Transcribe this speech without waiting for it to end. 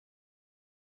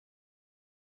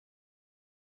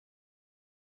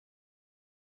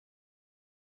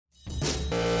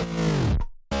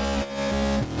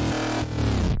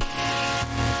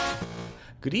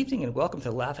Good evening and welcome to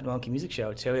the Laughing Monkey Music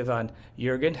Show. Today we have on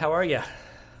Jurgen. How are you?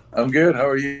 I'm good. How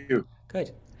are you?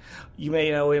 Good. You may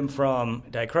know him from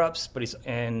Die Krupps, but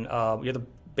you're the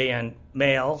band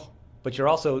Male, but you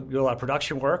do a lot of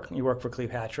production work. You work for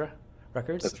Cleopatra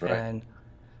Records, That's right. and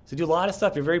so you do a lot of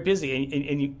stuff. You're very busy,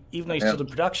 and even though you Yeah, still do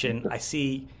production, I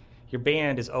see your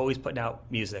band is always putting out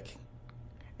music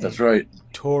and that's right.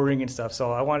 touring and stuff.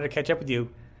 So I wanted to catch up with you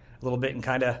a little bit and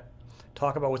kind of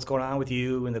talk about what's going on with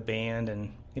you and the band,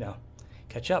 and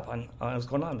catch up on what's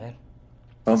going on, man.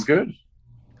 Sounds good.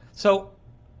 So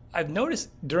I've noticed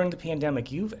during the pandemic,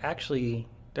 Die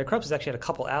Krupps has actually had a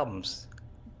couple albums.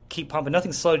 Keep pumping.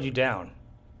 Nothing slowed you down.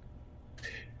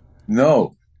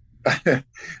 No,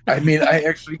 I mean, I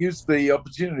actually used the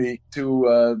opportunity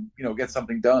to, get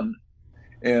something done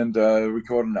and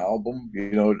record an album.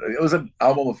 It was an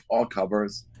album of all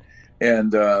covers,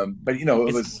 and but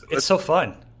It's so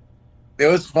fun. it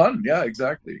was fun. Yeah,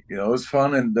 exactly. It was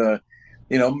fun, and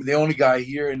the only guy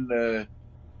here in the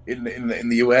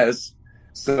U.S.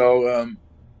 So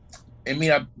I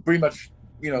mean, I pretty much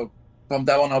pumped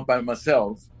that one out by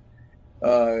myself.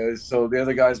 So the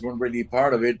other guys weren't really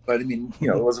part of it, but I mean,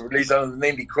 it was released under the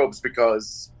name The Crooks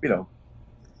because,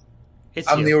 It's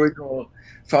I'm the you. original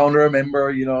founder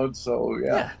member, so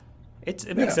yeah, Yeah, it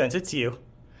makes yeah, sense. It's you.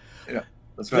 yeah,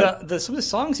 that's right. The some of the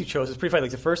songs you chose is pretty funny.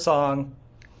 Like the first song,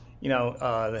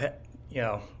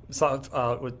 song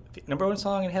with number one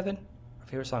song in heaven. Our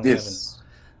favorite song in heaven. Yes,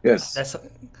 yes. That's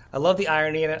I love the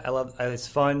irony in it. I love it's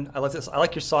fun. I love this. I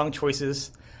like your song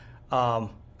choices.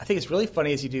 I think it's really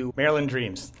funny as you do Maryland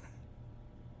Dreams.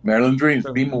 Maryland Dreams,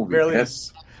 So B movie. Maryland,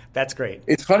 Yes, that's great.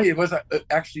 it's funny. It was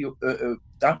actually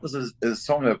that was a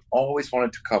song I've always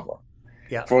wanted to cover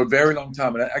Yeah. for a very long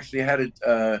time, and I actually had it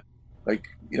like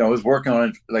I was working on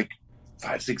it like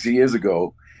 5, 6 years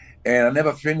ago, and I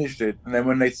never finished it. And then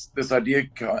when this idea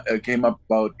came up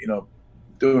about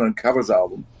doing a covers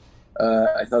album,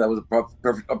 I thought that was a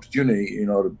perfect opportunity,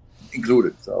 to include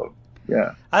it. So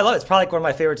yeah, I love it. It's probably like one of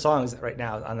my favorite songs right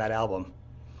now on that album.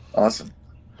 awesome.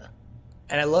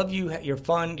 And I love you. You're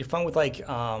fun. You're fun with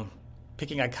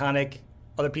picking iconic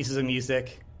other pieces of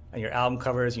music and your album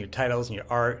covers and your titles and your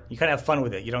art. You kind of have fun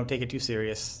with it. You don't take it too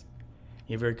serious.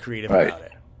 You're very creative Right, about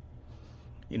it.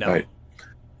 You know, right.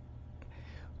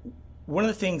 one of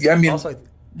the things Yeah, I mean, also,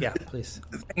 yeah, please.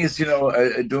 the thing is,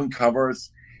 doing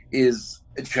covers is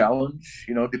a challenge.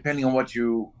 Depending on what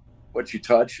you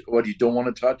touch, what you don't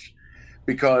want to touch,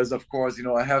 because of course,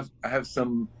 I have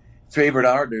some favorite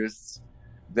artists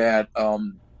that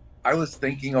I was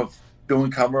thinking of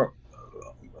doing cover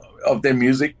of their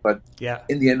music, but Yeah.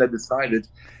 in the end, I decided,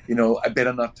 I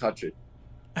better not touch it.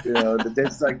 That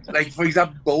there's like for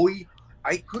example, Bowie.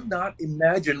 I could not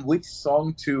imagine which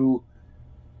song to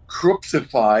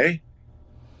crucify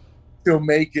to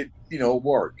make it,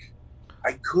 work.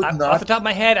 I could Off the not. top of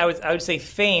my head, I would say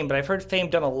Fame, but I've heard Fame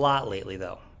done a lot lately,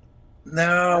 though.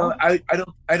 No, No?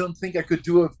 I don't think I could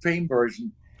do a Fame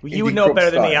version Well, in you would the know Crook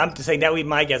better than me. style. I'm just saying that would be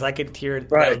my guess. I could hear it.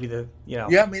 That would Right. be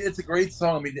Yeah, I mean it's a great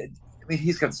song. I mean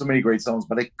he's got so many great songs,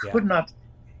 but I yeah. could not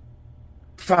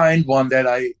find one that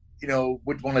I,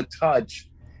 would want to touch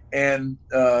and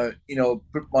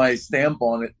put my stamp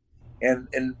on it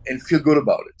and feel good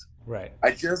about it. Right.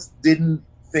 I just didn't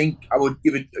think I would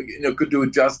give it, could do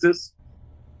it justice,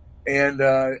 and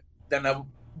then I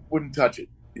wouldn't touch it.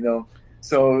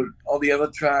 So all the other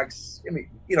tracks, I mean,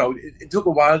 it took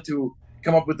a while to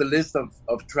come up with a list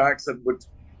of tracks that would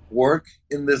work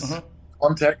in this Hmm.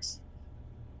 context.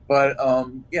 But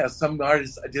yeah, some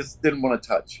artists I just didn't want to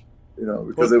touch,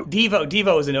 because Well, Devo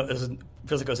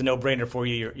feels like it was a no-brainer for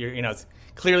you. It's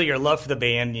clearly your love for the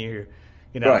band. You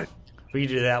know, right. for you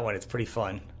to do that one, it's pretty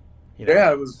fun. You know.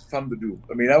 Yeah, it was fun to do.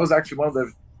 I mean, that was actually one of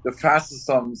the fastest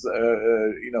songs.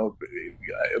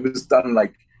 It was done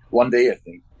like one day, I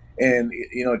think, and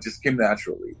it just came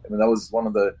naturally. I mean, that was one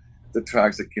of the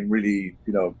tracks that came really,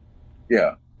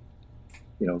 yeah,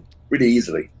 really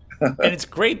easily. And it's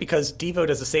great because Devo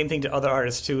does the same thing to other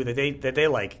artists too that they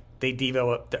like. They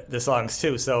Devo up the songs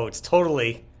too, so it's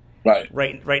totally Right,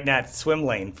 right in that swim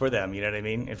lane for them. You know what I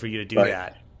mean? And for you to do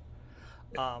right.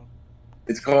 that. Um,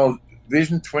 It's called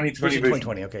Vision 2020 Vision Vision.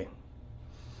 2020. Okay,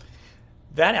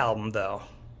 that album though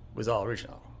was all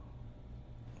original.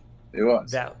 It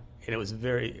was. That and it was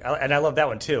and I love that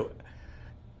one too.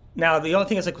 Now the only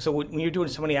thing is so when you're doing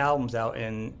so many albums out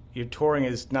and your touring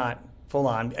is not full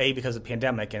on, because of the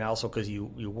pandemic and also because you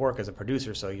work as a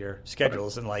producer, so your schedule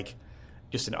isn't like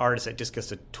just an artist that just gets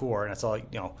to tour and that's all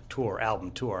tour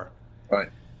album tour. Right.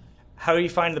 How do you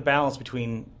find the balance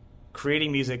between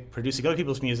creating music, producing other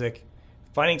people's music,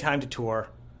 finding time to tour,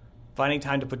 finding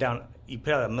time to put down you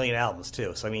put out a million albums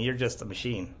too. So I mean, you're just a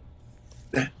machine.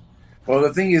 Well,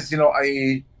 the thing is,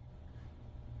 I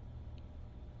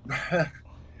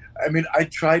mean, I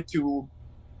try to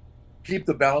keep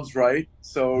the balance right.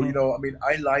 So, Hmm.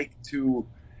 I like to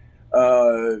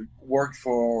work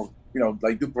for,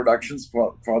 like do productions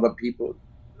for other people,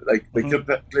 like the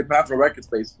Hmm. Cleopatra Records,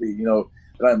 basically,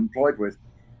 that I'm employed with.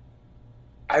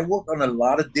 I work on a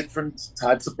lot of different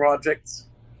types of projects,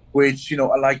 which,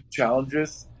 I like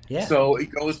challenges. Yeah. So it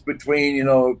goes between,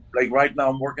 like right now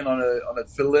I'm working on a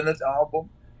Phil Lynott album,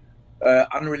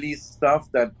 unreleased stuff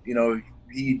that,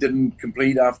 he didn't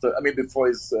complete after, I mean, before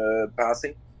his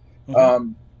passing. Hmm.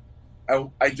 Um,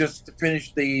 I just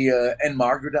finished the Anne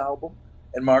Margaret album.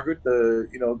 Anne Margaret, the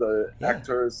Yeah.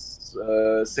 actress,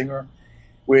 singer,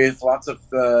 with lots of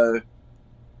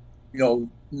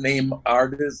name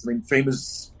artists. I mean,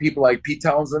 famous people like Pete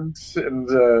Townsend and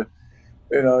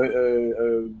you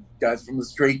know guys from the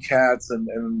Stray Cats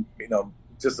and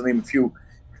just to name a few.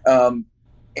 Um,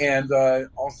 and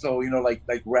also like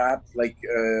rap, like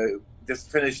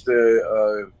just finished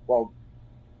the well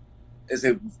as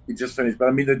if we just finished. But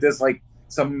I mean, there's like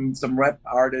some rap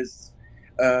artists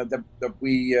that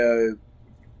we,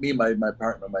 me and my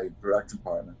partner, my production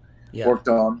partner, Yeah. worked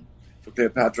on for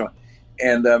Cleopatra,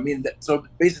 and I mean, so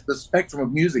basically the spectrum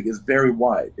of music is very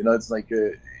wide. It's like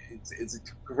it's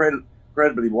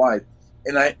incredibly wide,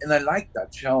 and I like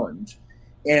that challenge,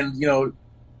 and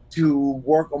to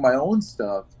work on my own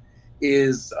stuff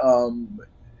is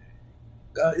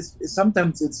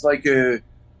sometimes it's like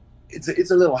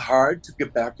it's a little hard to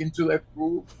get back into that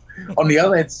groove. On the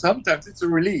other hand, sometimes it's a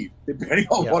relief, depending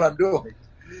on Yeah. what I'm doing.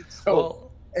 So,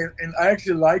 Well, and I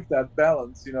actually like that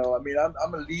balance. I mean,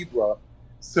 I'm a Libra,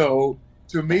 so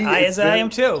to me, as it's I am very.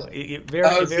 too.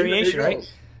 See, there you Variation, right? go.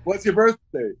 What's your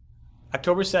birthday?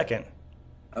 October 2nd.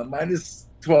 Mine is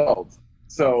 12, Oh,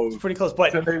 it's so pretty close.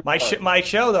 But 10 days apart. my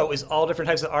show though is all different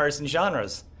types of artists and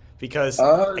genres because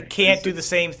I I can't do see. the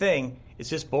same thing. It's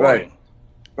just Right, boring.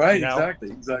 You right, know, exactly.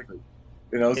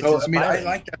 it's So I mean, I inspiring.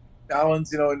 like that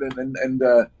balance. And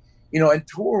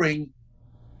touring.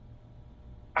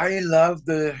 I love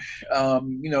the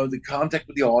contact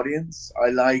with the audience. I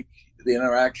like the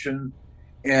interaction,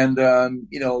 and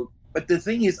but the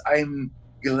thing is, I'm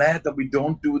glad that we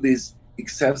don't do these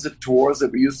excessive tours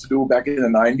that we used to do back in the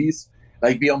 '90s,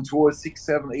 like be on tour 6,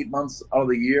 7, 8 months out of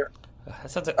the year.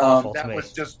 That sounds like awful to That me.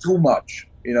 was just too much,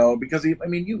 because I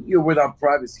mean, you're without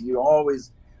privacy. You're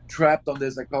always trapped on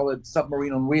this. I call it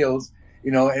submarine on wheels.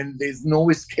 And there's no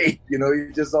escape.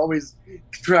 You're just always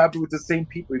trapped with the same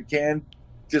people. You can't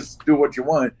just do what you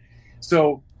want.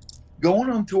 So going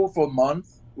on tour for a month,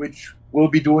 which we'll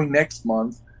be doing next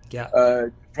month, Yeah,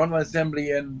 Frontline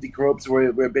Assembly and the Gropes,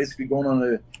 we're basically going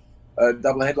on a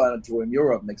double headliner tour in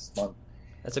Europe next month.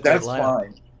 that's a great That's lineup.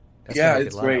 fine. That's gonna Yeah, be a good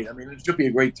it's lineup. great. I mean, it should be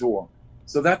a great tour.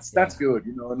 So that's Yeah. good,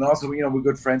 And also, we're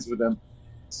good friends with them.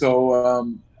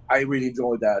 So I really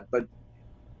enjoy that. But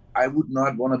I would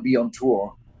not want to be on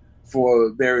tour for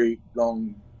a very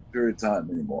long period of time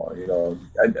anymore.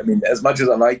 I mean, as much as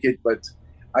I like it, but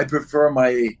I prefer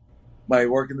my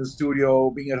work in the studio,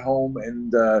 being at home,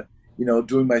 and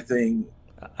doing my thing.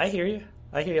 I hear you.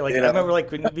 I hear you. Like You I know, remember,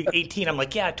 like when you be 18, I'm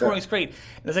like, yeah, touring's great.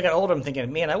 And as I got older, I'm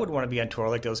thinking, man, I wouldn't want to be on tour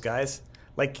like those guys.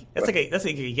 Like that's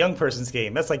like a young person's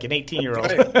game. That's like an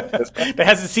 18-year-old right. That's that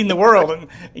hasn't seen the world, and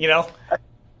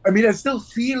I mean, I still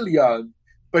feel young,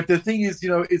 but the thing is,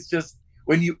 it's just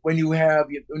when you have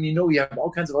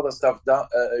all kinds of other stuff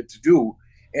to do,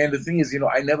 and the thing is,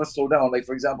 I never slow down. Like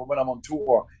for example, when I'm on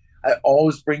tour, I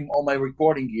always bring all my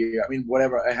recording gear. I mean,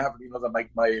 whatever I have,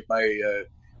 my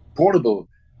portable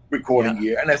recording yeah,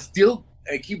 gear, and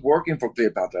I keep working for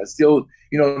Cleopatra. I still,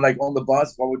 like on the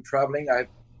bus while we're traveling, I have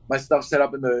my stuff set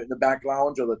up in the back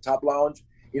lounge or the top lounge,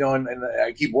 and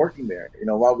I keep working there,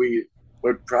 while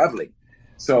we're traveling.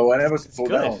 So I never it's slow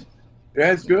good. down.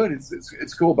 Yeah, it's good.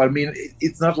 It's cool. But I mean,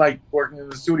 it's not like working in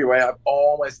the studio where I have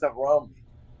all my stuff around me.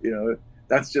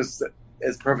 That's just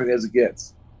as perfect as it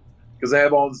gets because I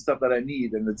have all the stuff that I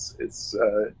need, and it's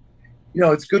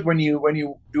good when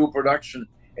you do a production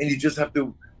and you just have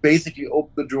to basically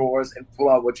open the drawers and pull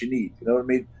out what you need. You know what I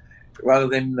mean? Rather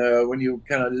than when you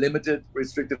kind of limited,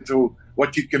 restricted to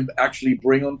what you can actually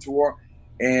bring on tour,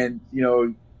 and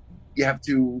you have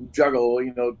to juggle,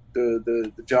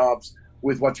 the jobs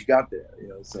with what you got there.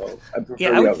 So I Yeah,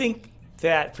 prefer I the would other. think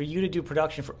that for you to do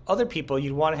production for other people,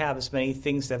 you'd want to have as many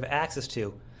things to have access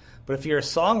to. But if you're a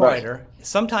Right. songwriter,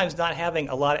 sometimes not having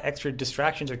a lot of extra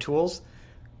distractions or tools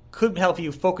could help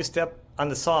you focus up on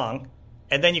the song,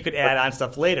 and then you could add on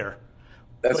stuff later.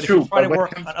 That's But if you're true. trying But to when it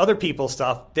work comes on other people's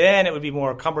stuff, then it would be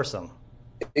more cumbersome.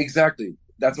 exactly,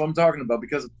 that's what I'm talking about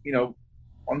because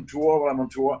on tour, when I'm on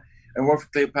tour and work for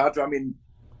Cleopatra, I mean,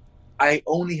 I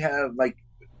only have like,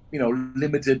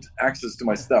 limited access to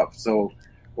my stuff. So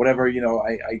whatever,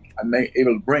 I'm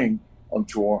able to bring on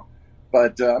tour.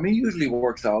 But I mean, usually it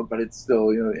works out, but it's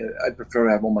still, I prefer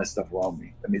to have all my stuff around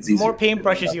me. I mean, it's The more easier.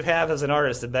 paintbrushes you have as an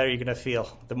artist, the better you're gonna feel.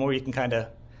 The more you can kind of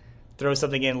throw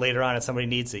something in later on if somebody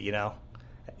needs it.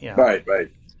 Right, right.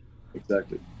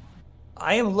 Exactly.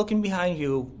 I am looking behind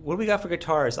you. What do we got for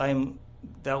guitars? I am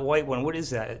that white one. What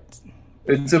is that?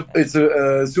 It's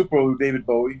a Super David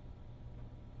Bowie.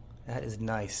 That is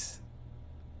nice.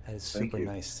 That is Thank super you.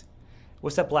 nice.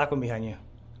 What's that black one behind you?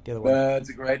 The other one. It's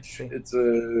a Gretsch. See? It's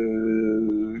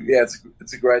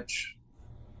a Gretsch.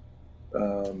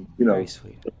 Very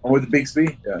sweet. With the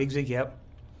Bixby. Yeah. Big Zig, yep.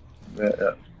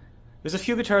 Yeah. There's a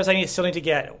few guitars I still need to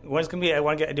get. One's gonna be I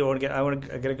want to get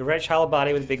a Gretsch hollow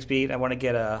body with a big speed. I want to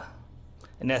get an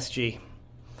SG.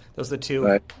 Those are the two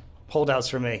Right. holdouts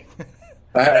for me.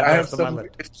 I have That's on my some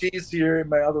list. SGs here in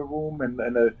my other room and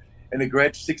a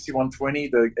Gretsch 6120,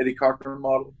 the Eddie Cochran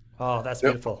model. Oh, that's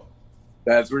Yep. beautiful.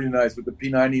 That's really nice with the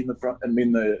P90 in the front. I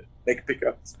mean the neck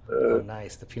pickups. Oh,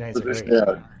 nice. The P90s are great.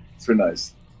 Yeah, it's really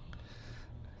nice.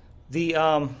 The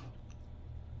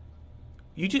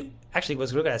you do actually what I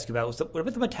was going to ask you about was what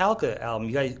about the Metallica album?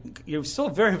 You're still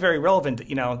very very relevant.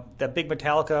 That big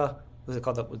Metallica, what was it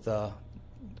called, with the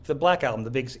Black album,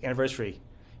 the big anniversary.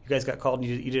 You guys got called and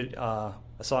you did a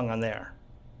song on there.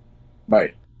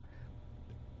 Right.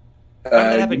 How did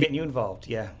that Uh, happen? Getting you involved?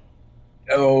 Yeah.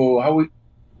 oh, how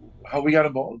we got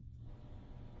involved?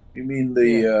 You mean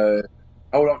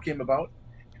how it all came about?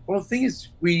 Well, the thing is,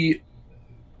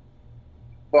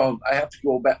 I have to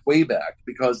go back way back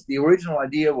because the original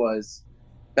idea was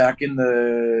back in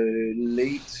the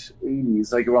late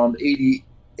 '80s, like around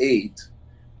 '88,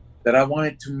 that I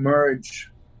wanted to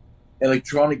merge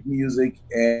electronic music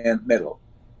and metal.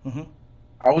 Hmm.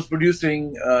 I was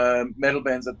producing metal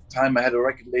bands at the time. I had a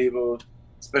record label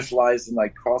specialized in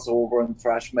like crossover and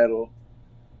thrash metal,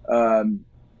 and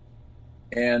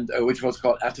which was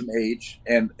called Atom Age.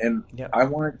 And Yep. I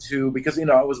wanted to, because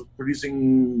I was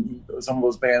producing some of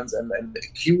those bands, and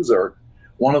Accuser,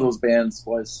 one of those bands,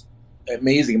 was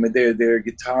amazing. I mean, their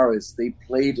guitarists, they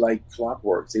played like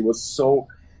clockwork. They were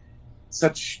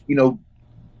such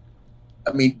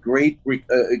great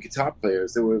guitar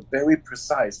players. They were very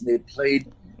precise, and they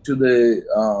played to the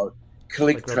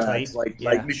click Like real tracks, tight? like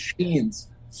Yeah. machines,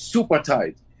 super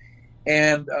tight.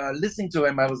 And listening to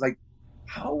them, I was like,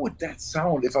 how would that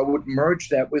sound if I would merge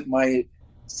that with my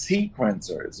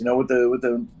sequencers, with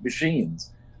the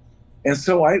machines? And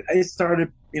so I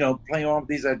started, playing on with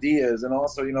these ideas, and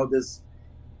also, this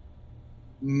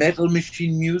metal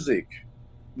machine music,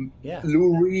 Yeah.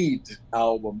 Lou Reed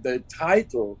album, the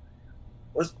title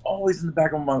was always in the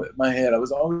back of my head. I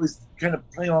was always kind of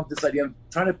playing off this idea and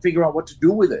trying to figure out what to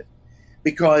do with it,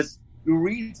 because Lou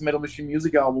Reed's Metal Machine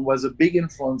Music album was a big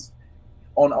influence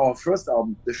on our first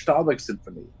album, the Stahlberg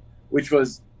Symphony, which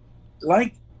was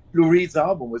like Lou Reed's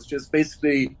album, was just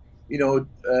basically,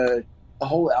 a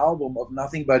whole album of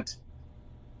nothing but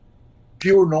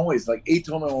pure noise, like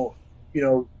atonal,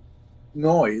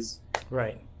 noise.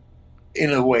 Right.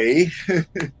 In a way.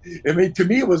 I mean, to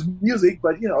me, it was music,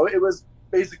 but it was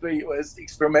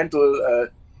experimental,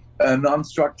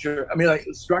 non-structured. I mean, like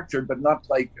structured, but not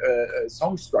like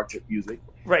song-structured music.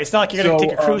 Right. It's not like you're going to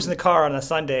take a cruise in um, the car on a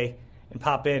Sunday and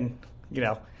pop in.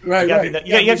 Right, right. You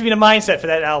have to be in the mindset for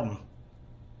that album.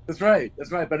 That's right.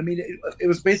 That's right. But I mean, it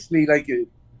was basically like a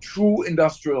true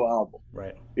industrial album.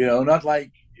 Right. Not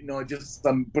like just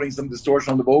putting some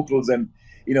distortion on the vocals and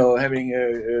having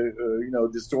a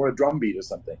distorted drum beat or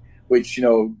something, which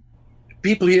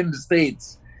people here in the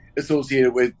States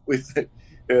associated with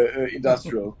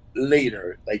industrial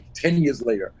later, like 10 years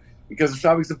later, because the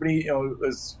Stahlberg Symphony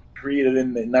was created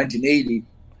in 1980,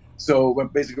 so when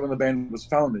the band was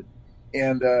founded,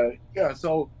 and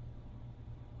so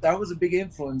that was a big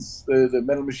influence, the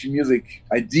Metal Machine Music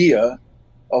idea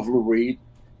of Lou Reed.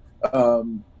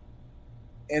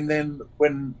 And then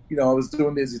when I was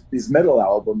doing these metal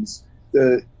albums,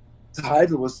 the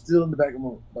title was still in the back of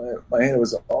my head. I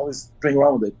was always playing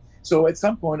around with it. So at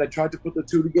some point, I tried to put the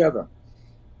two together.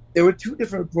 There were two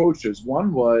different approaches.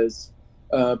 One was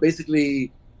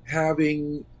basically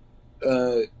having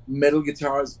metal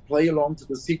guitars play along to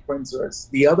the sequencers.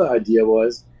 The other idea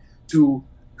was to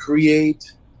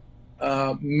create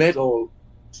metal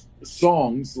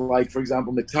songs, like, for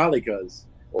example, Metallica's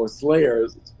or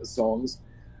Slayer's songs,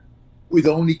 with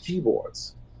only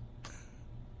keyboards.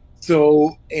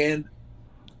 So, and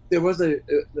there was an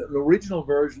original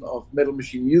version of Metal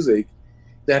Machine Music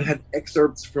that had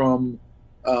excerpts from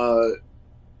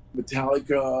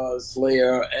Metallica,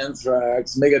 Slayer,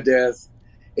 Anthrax, Megadeth,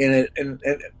 and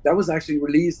that was actually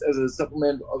released as a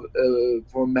supplement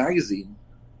for a magazine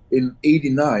in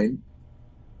 '89.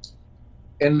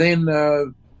 And then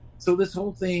so this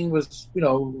whole thing was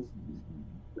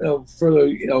further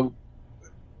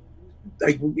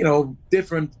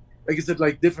different, like I said,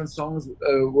 like different songs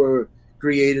were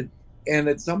created, and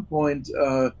at some point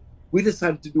we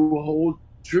decided to do a whole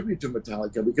tribute to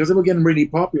Metallica because they were getting really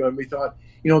popular, and we thought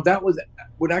that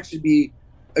would actually be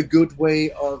a good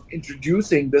way of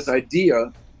introducing this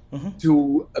idea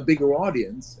to a bigger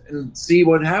audience and see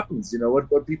what happens,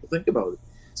 what people think about it.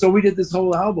 So we did this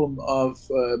whole album of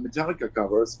Metallica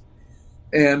covers.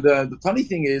 And the funny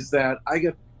thing is that I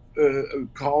got a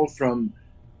call from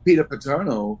Peter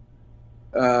Paterno,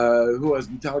 who was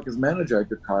Metallica's manager at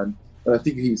the time. I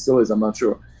think he still is, I'm not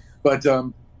sure. But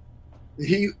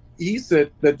he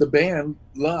said that the band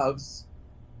loves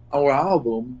our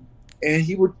album, and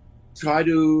he would try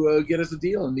to get us a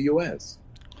deal in the U.S.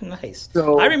 Nice.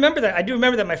 So I remember that. I do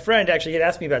remember that my friend actually had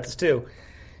asked me about this too.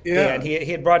 Yeah. And he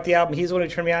had brought the album. He's the one who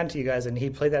turned me on to you guys, and he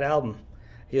played that album.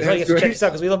 He was like, "You have to That's check great. this out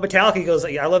because we love Metallica." He goes,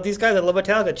 "I love these guys. I love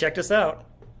Metallica. Check this out."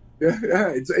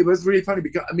 Yeah, it was really funny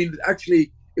because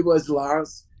actually, it was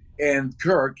Lars and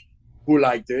Kirk who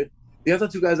liked it. The other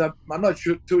two guys, I'm not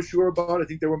too sure about. I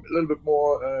think they were a little bit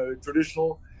more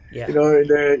traditional, Yeah.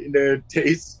 in their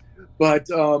tastes. But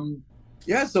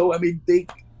yeah, so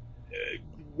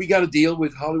we got a deal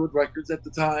with Hollywood Records at the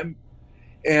time,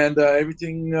 and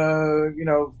everything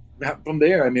happened from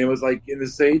there. It was like in the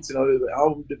States, the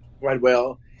album did quite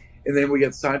well, and then we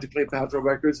got signed to Cleopatra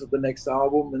Records with the next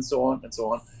album, and so on and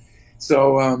so on.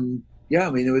 So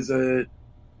yeah, it was an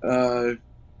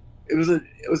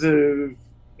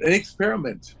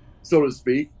experiment, so to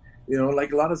speak.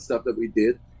 Like a lot of stuff that we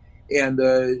did, and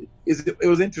it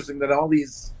was interesting that all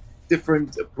these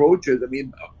different approaches.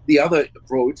 The other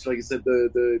approach, like I said,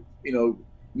 the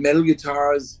metal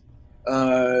guitars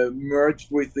merged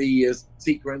with the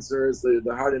sequencers,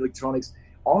 the hard electronics,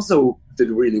 also did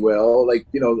really well. Like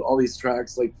all these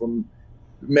tracks, like from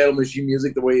Metal Machine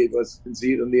Music, the way it was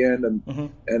conceived in the end, and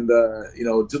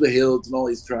To the Hills and all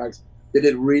these tracks, they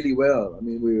did really well.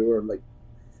 We were like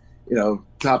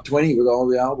top 20 with all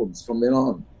the albums from then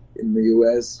on in the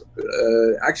US.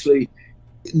 Actually,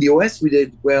 in the US we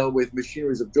did well with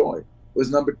Machineries of Joy. It was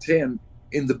number 10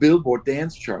 in the Billboard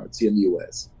dance charts here in the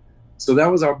US. So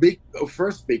that was our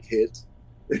first big hit.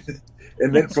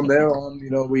 And then from there on,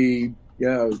 we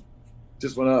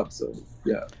just went up. So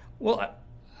yeah. Well,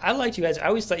 I liked you guys. I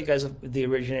always thought you guys were the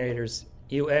originators,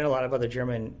 you and a lot of other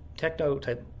German techno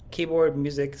type keyboard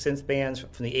music synth bands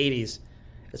from the 80s.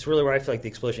 It's really where I feel like the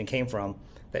explosion came from,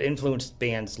 that influenced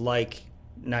bands like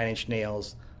Nine Inch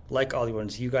Nails, like all the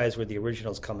ones. You guys were the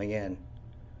originals coming in,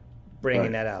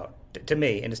 bringing that out to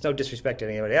me. And it's no disrespect to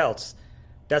anybody else.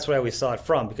 That's what I always saw it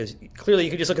from, because clearly you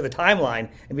could just look at the timeline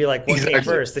and be like, what came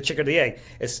first, the chicken or the egg?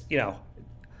 It's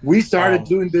We started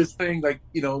doing this thing like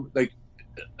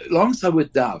alongside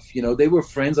with Duff. They were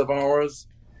friends of ours,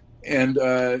 and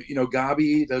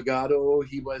Gabi Delgado,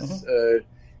 he was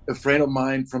a friend of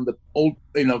mine from the old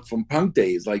from punk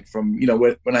days, like from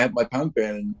when I had my punk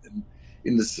band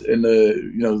in the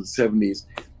 70s,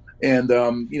 and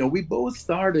we both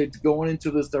started going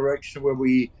into this direction where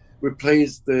we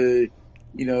replaced the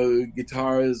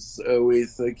guitars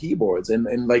with keyboards,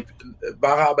 and like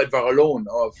Wahre Arbeit war Lohn,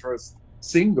 our first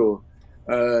single,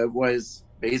 was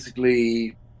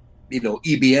basically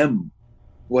EBM,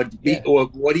 what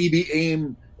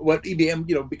EBM,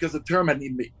 because the term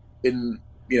hadn't been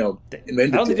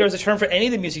invented. I don't think there was a term for any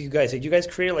of the music you guys did. You guys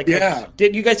created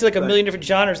did you guys do like a million different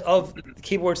genres of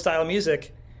keyboard style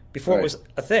music before it was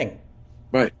a thing?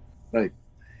 Right.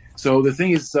 So the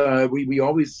thing is, we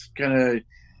always kind of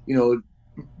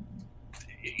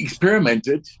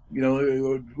experimented. We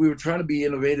were trying to be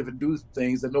innovative and do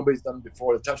things that nobody's done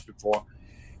before, touched before,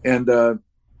 and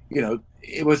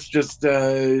it was just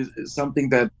something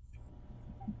that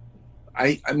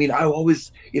I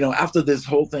always, after this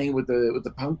whole thing with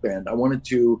the punk band, I wanted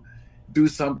to do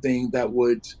something that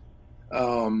would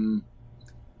kind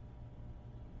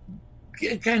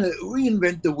of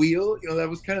reinvent the wheel. That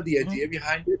was kind of the idea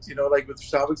behind it. Like with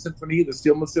Staubach Symphony, the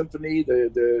Stillman Symphony,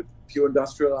 the Pure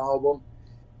Industrial album,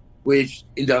 which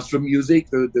industrial music,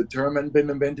 the term hadn't been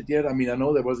invented yet. I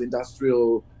know there was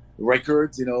industrial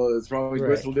records, Throwing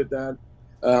Gristle did that,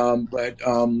 but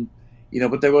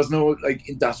there was no like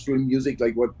industrial music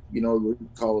like what we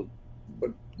call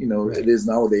it is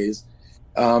nowadays.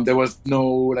 There was no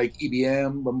like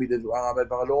EBM when we did Wahre Arbeit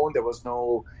war Lohn. There was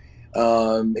no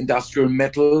industrial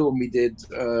metal when we did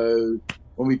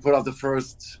when we put out the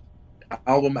first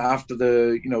album after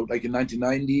the, like in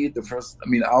 1990, the first,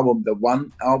 album, the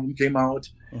one album came out,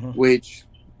 Mm-hmm. which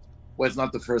was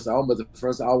not the first album, but the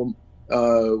first album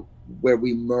where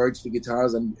we merged the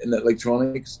guitars and the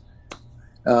electronics.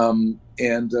 So,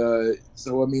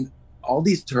 all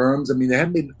these terms, they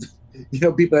hadn't been,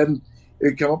 people hadn't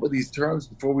come up with these terms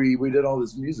before we did all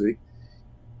this music.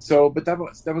 So, but that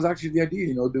was actually the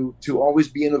idea, to always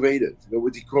be innovative.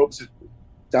 With the Corpse,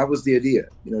 that was the idea,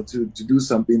 to do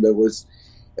something that was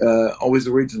always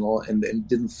original and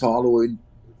didn't follow in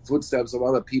footsteps of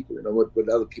other people, what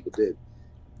other people did.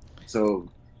 So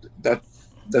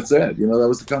that's it. That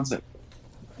was the concept.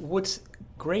 What's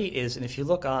great is, and if you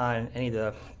look on any of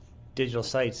the digital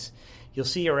sites, you'll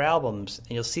see your albums,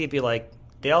 and you'll see it be like,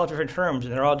 they all have different terms,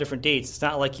 and they're all different dates. It's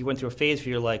not like you went through a phase where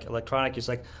you're like electronic. It's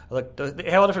like they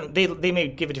have all different. They may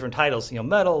give it different titles.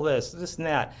 Metal, this, and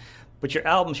that. But your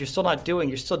albums, you're still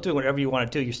doing whatever you want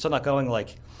to do. You're still not going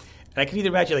like. And I can either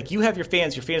imagine like you have your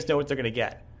fans know what they're going to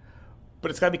get. But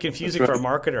it's got to be confusing for a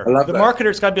marketer. The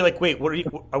marketer's got to be like, wait,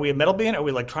 are we a metal band? Are we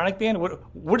an electronic band?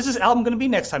 What is this album going to be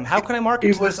next time? How can I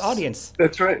market to this audience?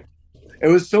 That's right. It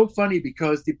was so funny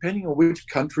because depending on which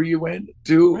country you went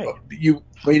to, right.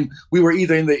 We were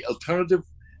either in the alternative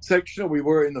section, or we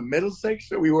were in the metal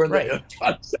section, or we were in the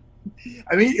electronic section.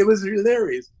 It was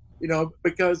hilarious,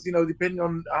 because depending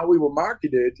on how we were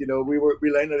marketed,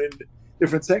 we landed in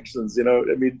different sections,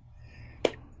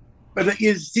 But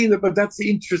you see that, but that's the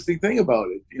interesting thing about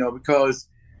it, because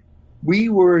we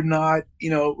were not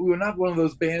one of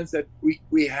those bands that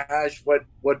we hash what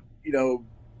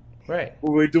right.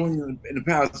 what we're doing in the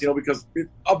past, because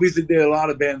obviously there are a lot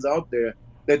of bands out there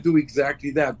that do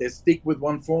exactly that. They stick with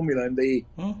one formula and they,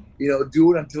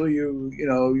 do it until you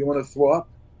want to throw up,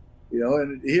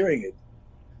 and hearing it.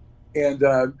 And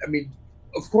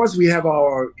of course we have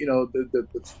our,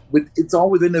 it's all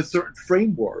within a certain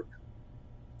framework.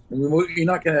 You're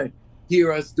not going to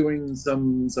hear us doing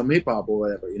some hip hop or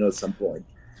whatever, at some point.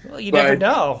 Well, you never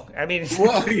know.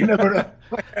 Well, you never know.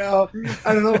 Well,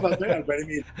 I don't know about that, but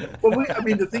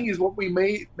the thing is, what we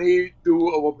may do,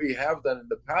 or what we have done in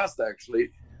the past, actually,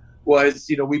 was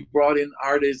we brought in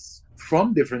artists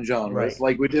from different genres, right.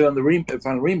 Like we did on the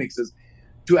Final Remixes,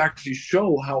 to actually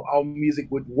show how our music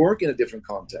would work in a different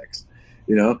context.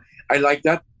 I like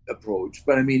that approach,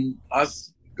 but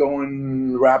us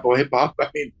going rap or hip hop,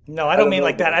 no, I don't mean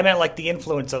like that. I meant like the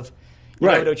influence of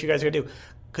right. What you guys are gonna do.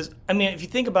 Because if you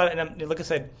think about it, and like I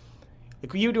said,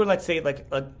 like you were doing, let's say, like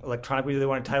electronic, we really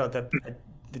want to title it that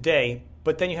the day,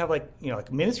 but then you have like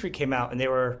Ministry came out and they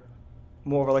were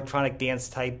more of electronic dance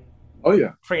type. Oh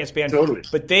yeah, trance band. Totally.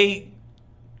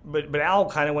 But Al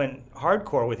kind of went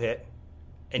hardcore with it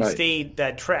and right. stayed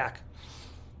that track.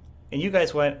 And you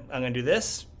guys went, I'm going to do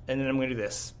this, and then I'm going to do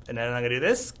this, and then I'm going to do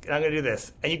this, and I'm going to do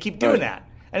this, and you keep doing right. that.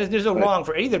 And there's no right. wrong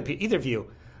for either of you,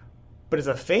 but as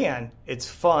a fan, it's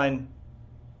fun.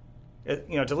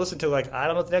 To listen to, like, I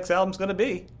don't know what the next album's going to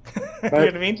be. You right. know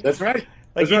what I mean? That's right.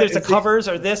 Like, either it's the covers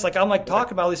or this. Like, I'm, like,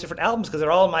 talking about all these different albums because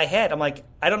they're all in my head. I'm like,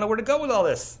 I don't know where to go with all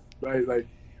this. Right.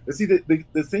 But see,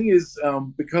 the thing is,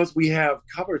 because we have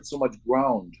covered so much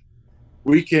ground,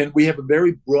 we have a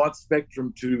very broad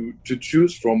spectrum to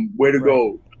choose from where to right.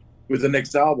 go with the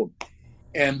next album.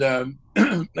 And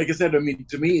like I said, to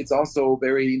me, it's also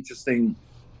very interesting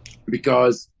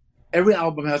because every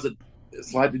album has a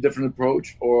slightly different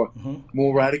approach or mm-hmm.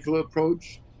 more radical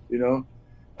approach, and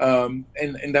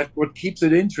that's what keeps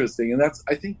it interesting. And that's,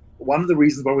 I think, one of the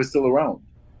reasons why we're still around,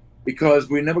 because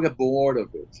we never get bored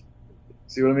of it.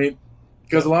 See what I mean?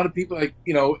 Because a lot of people, like,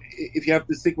 if you have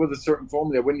to stick with a certain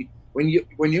formula, when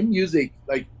your music,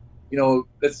 like,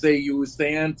 let's say you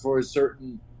stand for a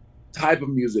certain type of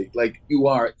music, like you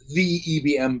are the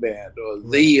EBM band or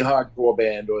the hardcore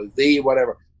band or the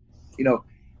whatever,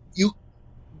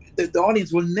 the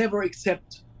audience will never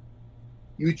accept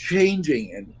you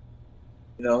changing,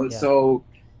 and so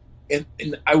and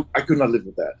I could not live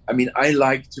with that. I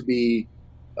like to be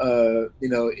well,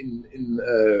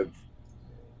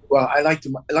 I like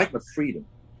my freedom.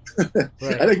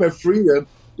 Right. I like my freedom,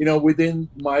 within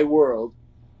my world,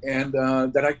 and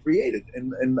that I created,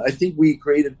 and I think we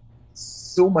created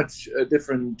so much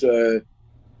different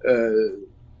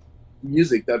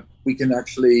music that we can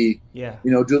actually,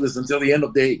 do this until the end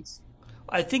of days.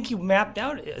 I think you mapped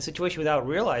out a situation without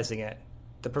realizing it,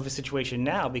 the perfect situation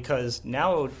now, because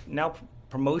now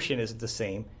promotion isn't the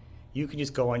same. You can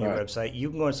just go on your website. You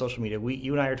can go on social media.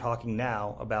 You and I are talking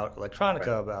now about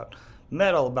electronica, about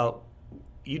metal, about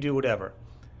you do whatever.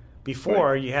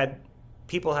 Before, you had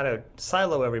people had to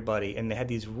silo everybody, and they had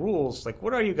these rules like,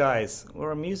 "What are you guys?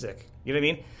 We're music." You know what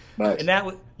I mean? Right. And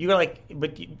that you were like,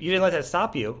 but you didn't let that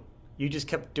stop you. You just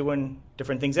kept doing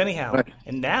different things anyhow. Right.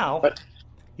 And now But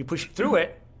you push through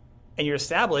it and you're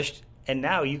established, and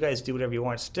now you guys do whatever you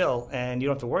want still, and you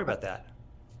don't have to worry about that.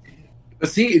 but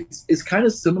see, it's kind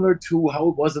of similar to how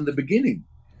it was in the beginning,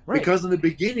 Right. because in the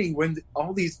beginning, when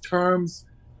all these terms,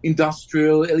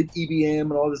 industrial, EBM,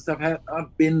 and all this stuff had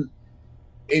not been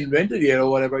invented yet or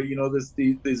whatever,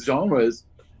 these genres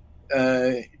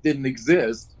didn't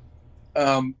exist.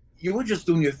 You were just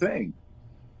doing your thing.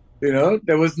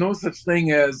 There was no such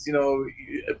thing as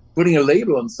putting a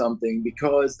label on something,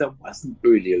 because there wasn't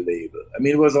really a label. I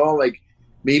mean, it was all like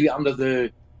maybe under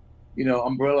the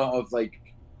umbrella of like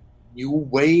new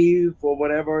wave or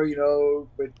whatever.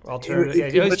 But Alternative. Yeah,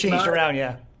 it always was changed not, around.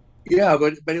 Yeah. yeah,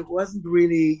 but it wasn't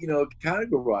really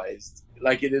categorized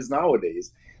like it is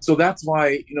nowadays. So that's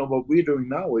why what we're doing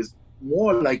now is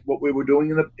more like what we were doing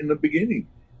in the beginning.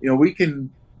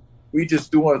 We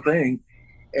just do our thing,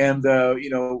 and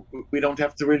we don't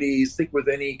have to really stick with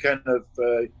any kind of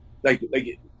like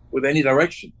with any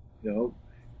direction.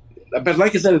 But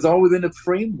like I said, it's all within the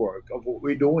framework of what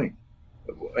we're doing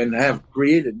and have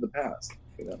created in the past.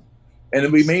 And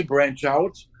then we may branch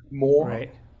out more,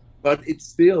 Right. but it's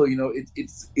still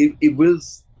it will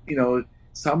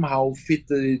somehow fit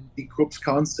the Krupp's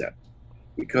concept,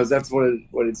 because that's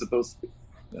what it's supposed to be.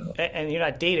 And you're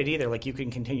not dated either. Like, you can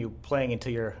continue playing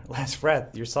until your last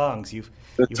breath. Your songs,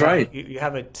 That's right. You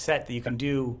have a set that you can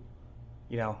do,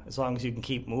 as long as you can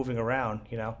keep moving around.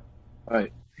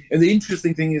 Right. And the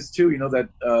interesting thing is too, that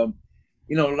a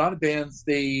lot of bands,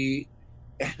 they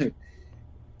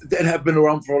that have been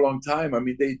around for a long time. I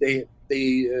mean, they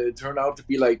turn out to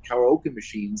be like karaoke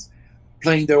machines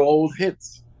playing their old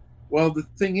hits. Well, the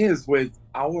thing is, with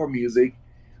our music,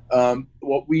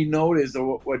 what we notice,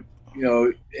 or what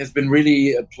has been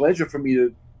really a pleasure for me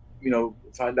to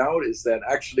find out, is that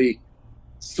actually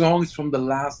songs from the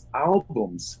last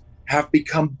albums have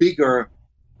become bigger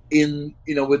in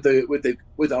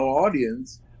with our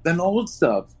audience than old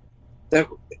stuff that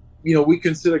we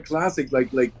consider classic,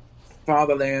 like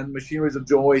Fatherland, Machineries of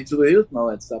Joy, To the Hilt, and all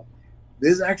that stuff.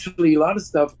 There's actually a lot of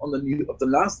stuff on the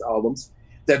last albums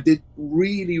that did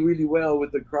really, really well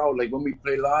with the crowd. Like when we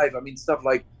play live, I mean, stuff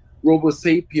like Robo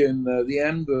Sapien, The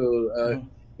Anvil,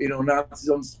 Nazis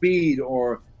on Speed,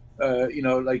 or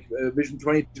Vision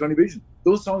 2020 Vision.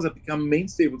 Those songs have become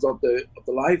mainstays of the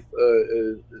live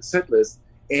set list,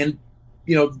 and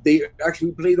they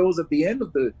actually play those at the end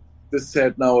of the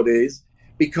set nowadays,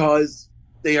 because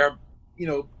they are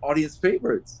audience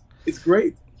favorites. It's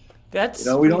great. That's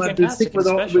we don't have to fantastic stick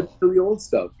with the old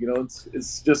stuff.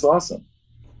 It's just awesome.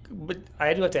 But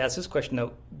I do have to ask this question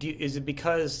though: is it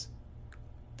because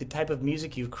the type of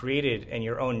music you've created and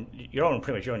your own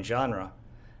pretty much your own genre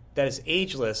that is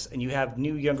ageless, and you have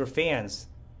new younger fans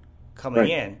coming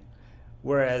in,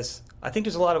 whereas I think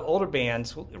there's a lot of older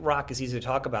bands. Rock is easy to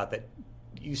talk about, that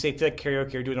you say feel like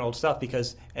karaoke or doing old stuff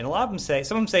because, and a lot of them say,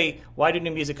 some of them say, why do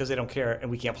new music? Because they don't care and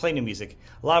we can't play new music.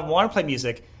 A lot of them want to play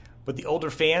music, but the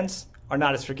older fans are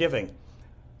not as forgiving.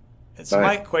 And so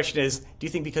my question is, do you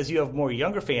think because you have more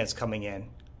younger fans coming in,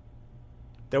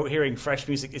 they're hearing fresh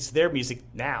music, it's their music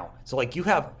now? So like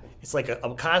it's like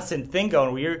a constant thing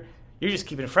going where you're just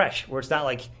keeping it fresh, where it's not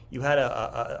like you had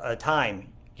a time.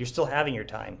 You're still having your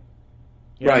time.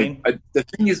 You know what I mean? The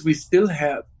thing is, we still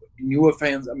have newer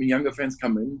fans. I mean, younger fans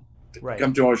come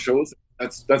to our shows.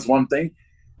 That's one thing.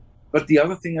 But the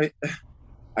other thing,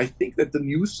 I think that the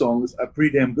new songs are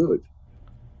pretty damn good,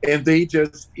 and they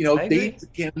just they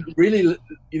can really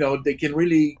they can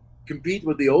really compete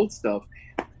with the old stuff.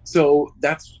 So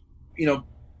that's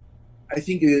I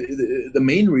think the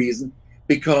main reason,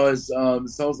 because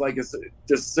sounds like I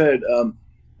just said,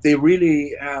 they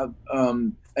really have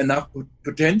enough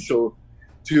potential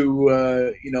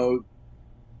to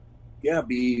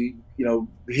be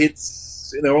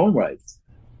hits in their own rights.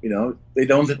 They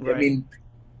don't. I mean,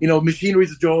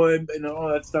 Machineries of Joy and all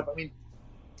that stuff. I mean,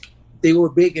 they were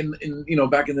big in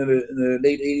back in the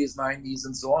late 80s, 90s,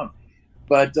 and so on.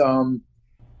 But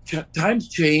times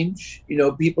change.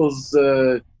 People's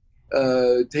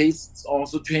tastes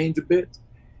also change a bit,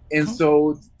 and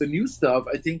so the new stuff,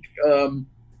 I think,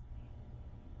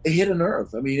 it hit a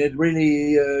nerve. I mean, it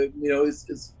really,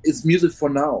 it's music for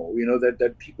now.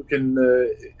 That people can,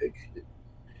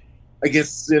 I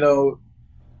guess,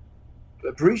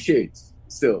 appreciate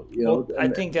still. I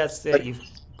think that's that you've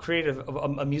created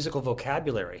a musical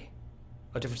vocabulary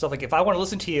of different stuff. Like if I want to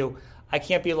listen to you, I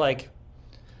can't be like,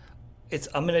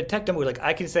 I'm in a techno mood. Like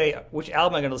I can say which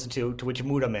album I'm going to listen to which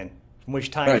mood I'm in, from which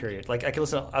time period. Like I can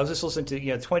listen. I was just listening to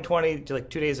 2020 to like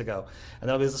 2 days ago, and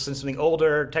then I'll be listening to something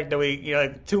older, techno,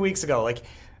 like 2 weeks ago. Like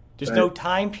there's no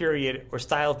time period or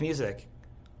style of music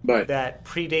Right. that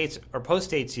predates or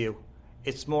postdates you.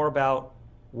 It's more about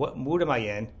what mood am I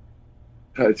in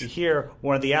Right. to hear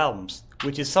one of the albums,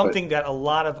 which is Right. something that a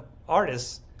lot of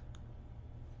artists,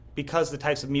 because of the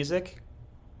types of music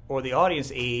or the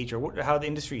audience age or how the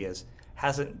industry is,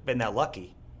 hasn't been that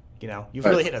lucky. You've Right.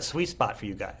 really hit a sweet spot for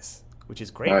you guys, which is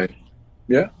great. Right.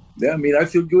 Yeah. Yeah. I mean, I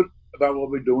feel good about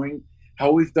what we're doing,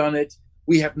 how we've done it.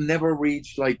 We have never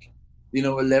reached like, a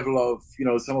level of,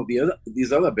 some of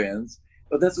these other bands,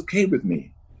 but that's okay with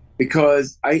me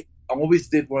because I always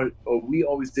did or we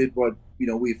always did what,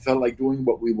 we felt like doing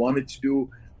what we wanted to do.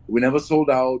 We never sold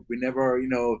out. We never,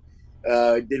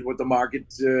 did what the market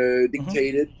Hmm.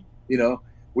 dictated. You know,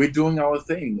 we're doing our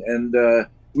thing and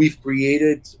we've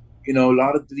created, a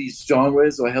lot of these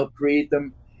genres or helped create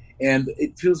them and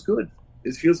it feels good.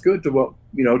 It feels good to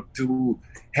to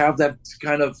have that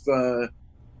kind of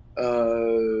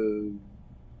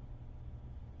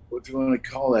what do you want to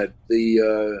call it?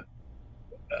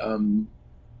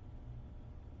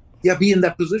 Yeah, be in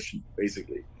that position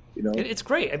basically. It's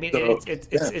great. I mean, So yeah,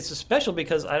 it's special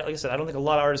because, like I said, I don't think a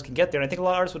lot of artists can get there, and I think a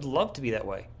lot of artists would love to be that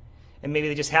way, and maybe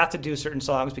they just have to do certain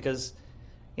songs because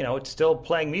it's still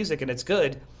playing music and it's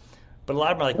good. But a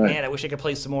lot of them are like, right, man, I wish I could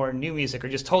play some more new music, or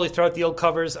just totally throw out the old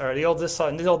covers or the old this song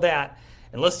and the old that,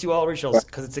 and let's do all originals right,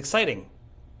 because it's exciting.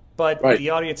 But right,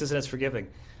 the audience isn't as forgiving.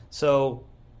 So,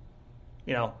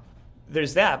 you know,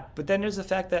 there's that. But then there's the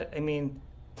fact that, I mean,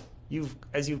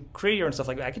 as you've created your own stuff,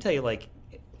 like I can tell you, like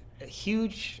a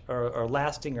huge or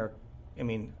lasting, or I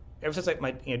mean, ever since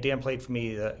like Dan played for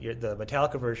me the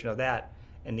Metallica version of that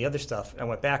and the other stuff, I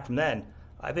went back from then.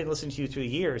 I've been listening to you through the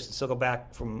years and still go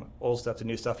back from old stuff to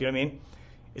new stuff. You know what I mean?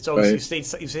 It's always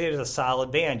right, you stayed as a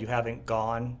solid band. You haven't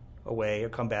gone away or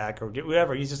come back or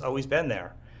whatever. You've just always been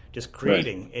there, just right.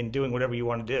 creating and doing whatever you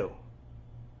want to do.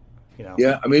 You know.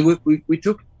 Yeah, I mean, we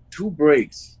took two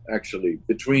breaks actually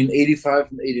between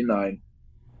 '85 and '89,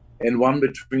 and one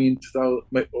between 2000.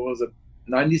 What was it?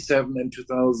 '97 and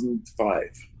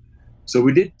 2005. So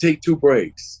we did take two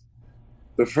breaks.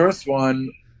 The first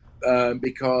one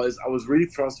because I was really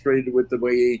frustrated with the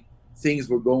way things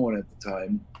were going at the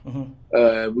time.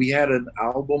 Hmm. We had an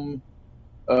album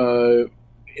uh,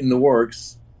 in the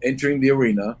works entering the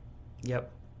arena,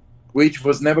 Yep. which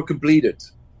was never completed.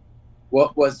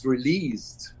 What was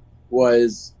released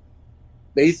was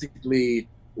basically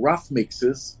rough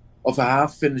mixes of a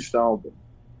half finished album.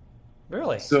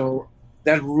 Really. So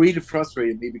that really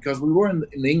frustrated me because we were in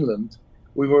England.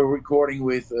 We were recording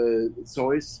with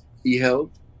Zeus Eheld.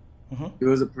 Hmm. He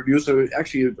was a producer,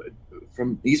 actually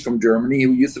he's from Germany. He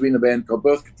used to be in a band called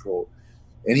Birth Control,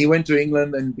 and he went to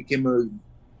England and became a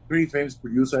pretty famous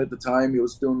producer at the time. He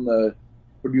was doing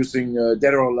producing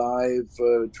Dead or Alive,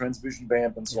 Transvision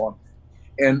Vamp, and so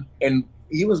Yep. on. And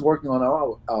he was working on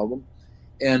our album,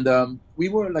 and we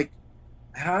were like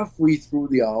halfway through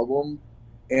the album,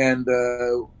 and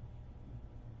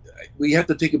we had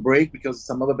to take a break because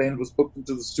some other band was booked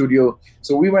into the studio.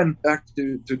 So we went back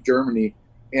to Germany,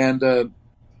 and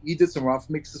he did some rough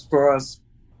mixes for us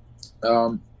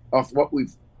of what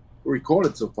we've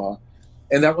recorded so far.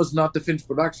 And that was not the finished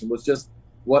production; it was just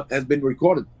what has been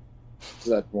recorded to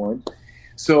that point.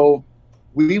 So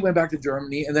we went back to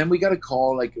Germany, and then we got a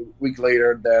call like a week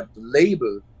later that the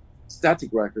label Static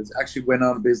Records actually went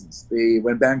out of business. They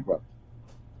went bankrupt.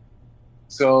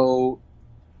 So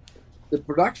the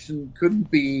production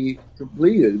couldn't be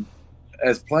completed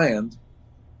as planned,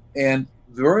 and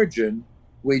Virgin,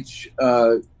 which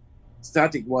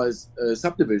Static was a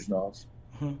subdivision of,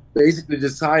 Hmm. basically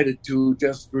decided to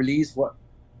just release what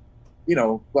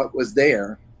was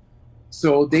there.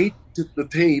 So they took the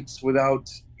tapes without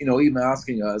even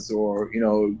asking us or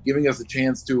giving us a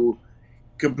chance to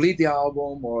complete the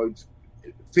album or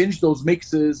finish those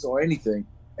mixes or anything,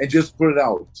 and just put it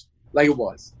out like it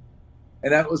was.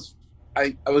 And that was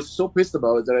I was so pissed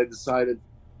about it that I decided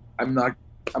I'm not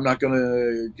I'm not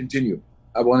gonna continue.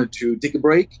 I wanted to take a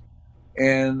break,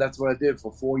 and that's what I did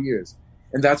for 4 years.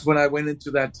 And that's when I went into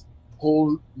that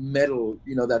whole metal,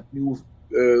 that new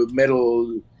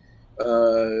metal,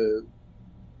 uh,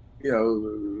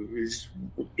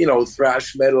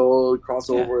 thrash metal Yeah.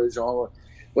 crossover genre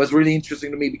was really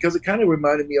interesting to me because it kind of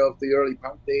reminded me of the early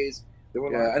punk days. There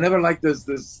were I never liked this,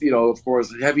 of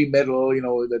course, heavy metal,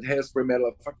 that hairspray metal.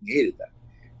 I fucking hated that.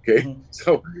 Okay, Hmm.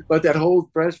 so but that whole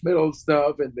thrash metal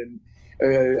stuff, and then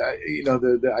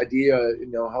the idea,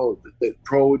 how the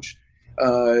approach,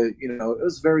 it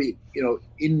was very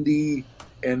indie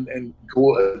and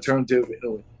cool alternative.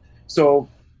 So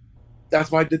that's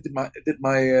why I did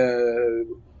my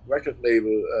record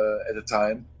label at the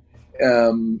time,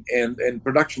 and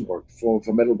production work for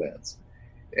metal bands.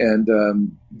 And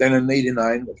then in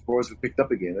 '89, of course, we picked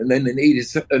up again. And then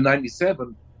in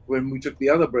 '97, when we took the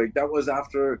other break, that was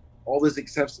after all this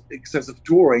excessive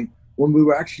touring, when we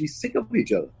were actually sick of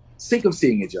each other, sick of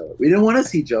seeing each other. We didn't want to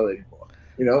see each other anymore,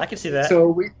 you know. I can see that.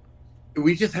 So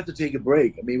we just had to take a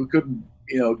break. I mean, we couldn't,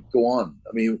 go on.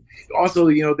 I mean, also,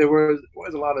 there was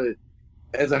a lot of,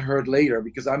 as I heard later,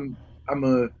 because I'm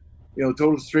a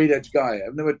total straight edge guy.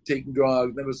 I've never taken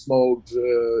drugs, never smoked,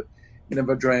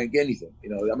 never drank anything.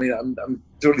 I mean, I'm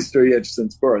totally straight edge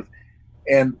since birth.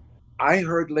 And I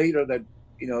heard later that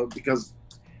because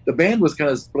the band was kind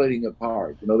of splitting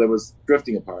apart. There was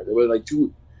drifting apart. There were like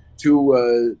two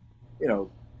two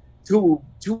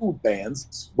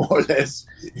bands more or less.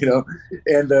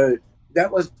 And that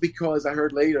was because I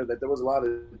heard later that there was a lot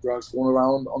of drugs going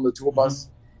around on the tour bus.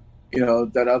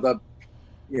 That other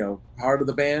part of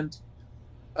the band.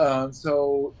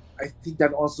 So I think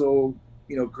that also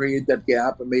created that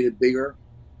gap and made it bigger.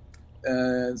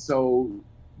 And so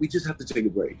we just had to take a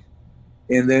break.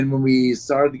 And then when we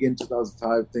started again in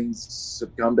 2005, things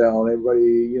had come down.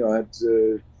 Everybody, had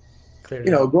to,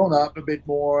 grown up a bit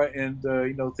more, and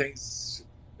things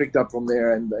picked up from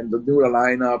there. And the newer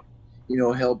lineup,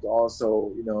 helped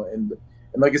also. And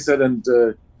like I said, and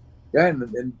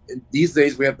these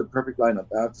days we have the perfect lineup.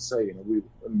 I have to say,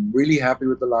 I'm really happy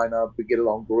with the lineup. We get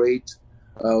along great.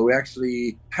 We're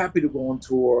actually happy to go on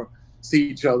tour, see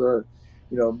each other.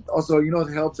 Also,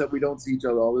 it helps that we don't see each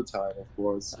other all the time, of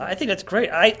course. I think that's great.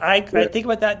 I think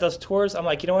about that, those tours. I'm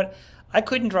like, you know what? I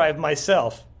couldn't drive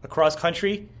myself across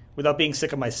country without being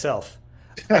sick of myself.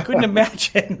 I couldn't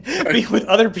imagine being with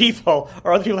other people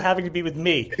or other people having to be with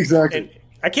me. Exactly. And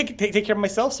I can't take care of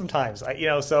myself sometimes.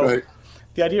 So right.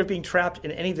 The idea of being trapped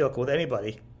in any vehicle with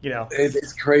anybody,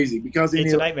 it's crazy because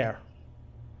it's a nightmare.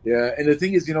 Yeah, and the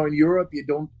thing is, in Europe, you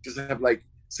don't just have like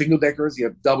single deckers, you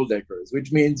have double deckers,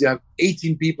 which means you have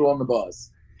 18 people on the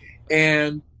bus,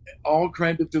 and all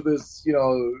crammed into this,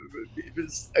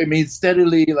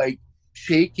 steadily like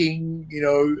shaking,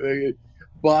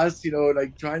 bus,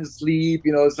 like trying to sleep.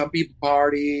 Some people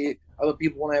party, other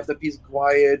people want to have their peace and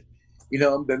quiet.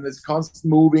 Then there's constant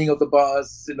moving of the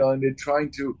bus, and they're trying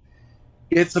to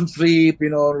get some sleep,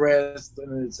 and rest,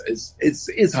 and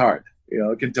it's hard,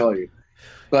 I can tell you.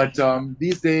 But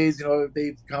these days,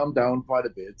 they've calmed down quite a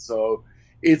bit, so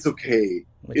it's okay.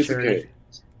 It's okay.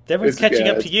 Everyone's catching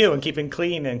up to you and keeping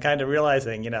clean and kind of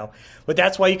realizing, But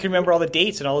that's why you can remember all the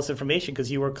dates and all this information, because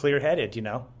you were clear-headed,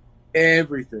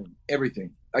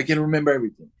 Everything. I can remember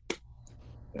everything.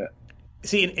 Yeah.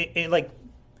 See, in like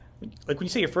when you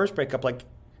say your first breakup, like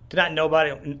to not know about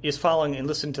it, just following and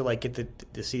listening to get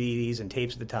the CDs and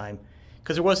tapes at the time,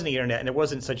 because there wasn't the internet and there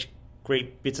wasn't such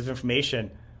great bits of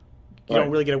information. You don't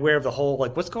really get aware of the whole,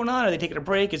 what's going on? Are they taking a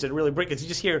break? Is it really break? Because you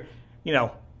just hear,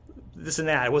 this and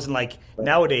that. It wasn't like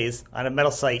nowadays on a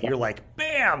metal site, you're like,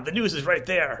 bam, the news is right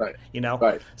there,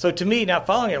 Right. So to me, now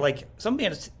following it, some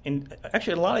bands,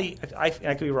 actually a lot of, I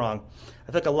could be wrong,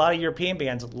 I think a lot of European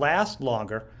bands last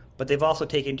longer, but they've also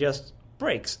taken just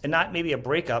breaks, and not maybe a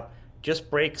breakup, just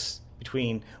breaks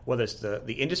between, whether it's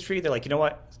the industry, they're like, you know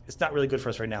what, it's not really good for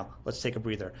us right now. Let's take a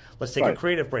breather. Let's take a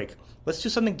creative break. Let's do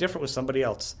something different with somebody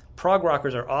else. Prog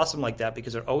rockers are awesome like that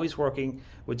because they're always working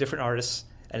with different artists,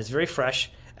 and it's very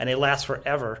fresh, and they last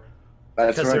forever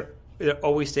because they're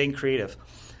always staying creative.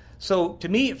 So to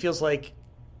me, it feels like,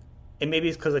 and maybe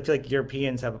it's because I feel like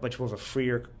Europeans have a much more of a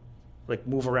freer,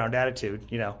 move around attitude,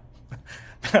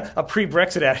 a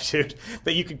pre-Brexit attitude,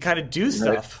 that you can kind of do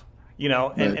stuff.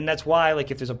 And that's why, if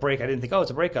there's a break, I didn't think,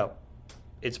 it's a breakup.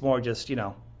 It's more just,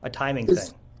 a timing thing.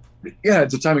 Yeah,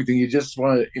 it's a timing thing. You just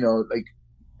want to,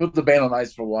 put the band on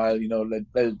ice for a while,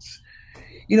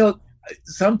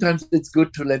 sometimes it's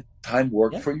good to let time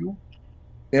work for you.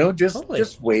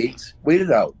 Just wait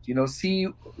it out, see,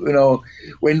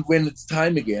 when it's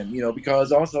time again,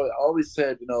 because also I always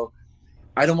said,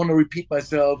 I don't want to repeat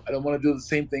myself. I don't want to do the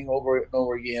same thing over and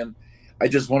over again. I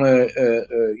just want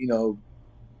to,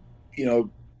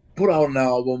 put out an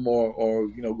album or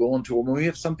go on tour when we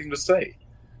have something to say.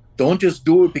 Don't just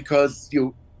do it because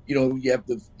you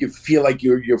feel like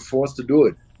you're forced to do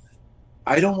it.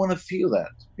 I don't want to feel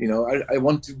that. I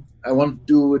want to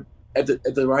do it at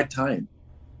the right time.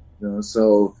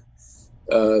 So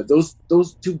those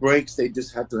two breaks, they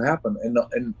just had to happen,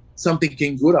 and something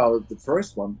came good out of the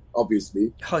first one,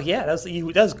 obviously. Oh yeah, that was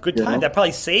a good time. That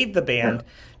probably saved the band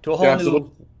to a whole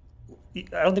new.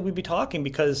 I don't think we'd be talking,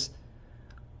 because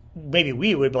maybe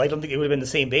we would, but I don't think it would have been the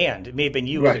same band. It may have been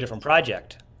you with a different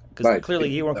project, because clearly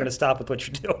you weren't going to stop with what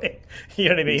you're doing. You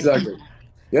know what I mean? Exactly.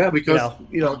 Yeah, because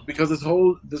because this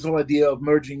whole idea of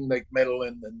merging metal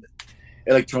and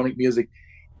electronic music,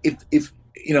 if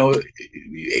you know,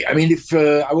 I mean, if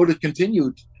I would have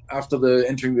continued after the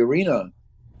Entering the Arena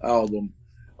album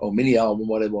or mini album,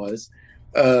 what it was,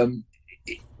 um,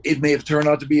 it may have turned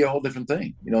out to be a whole different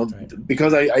thing, Right.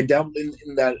 because I dabbled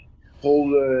in that whole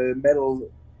metal,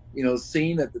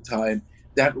 scene at the time.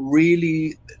 That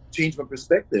really changed my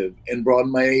perspective and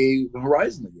broadened my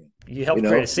horizon again, You helped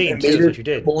create a scene and too, made is what it you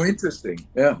did. more interesting.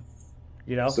 Yeah.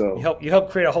 You So, help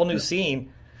create a whole new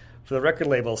scene for the record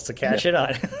labels to yeah. cash in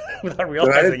on without Right.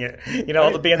 realizing it. All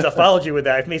the Right. bands that followed you with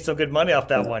that, I've made some good money off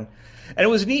that Yeah. one. And it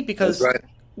was neat That's because right.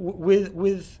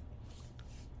 with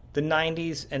the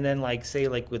 '90s, and then like say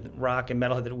like with rock and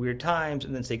metal had the weird times,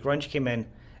 and then say grunge came in,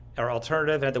 or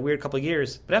alternative had the weird couple of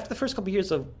years. But after the first couple of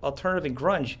years of alternative and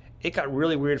grunge, it got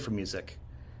really weird for music.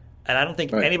 And I don't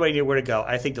think Right. anybody knew where to go.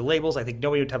 I think the labels, I think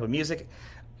nobody knew what type of music.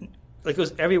 Like it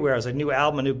was everywhere. It was a new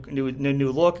album, a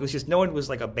new look. It was just no one was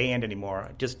like a band anymore,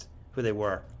 just who they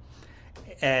were.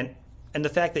 And and the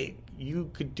fact that you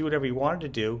could do whatever you wanted to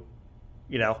do,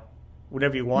 you know,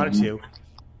 whatever you wanted Hmm. to,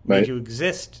 made Right. you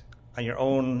exist on your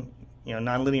own,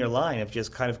 nonlinear line of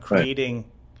just kind of Right. creating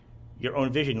your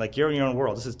own vision. Like you're in your own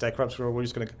world. This is Dak Corrupt's world. We're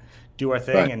just going to do our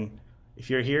thing, Right. and if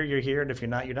you're here, you're here, and if you're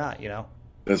not, you're not.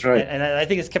 That's And, right. and I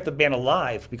think it's kept the band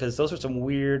alive because those are some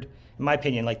weird, in my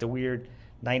opinion, like the weird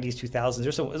 '90s, 2000s.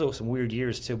 There's some weird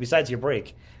years too. Besides your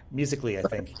break, musically, I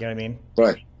think. You know what I mean?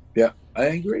 Right. Yeah. I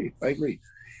agree. I agree.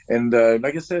 And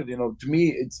like I said, to me,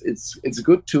 it's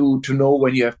good to know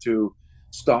when you have to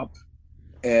stop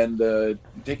and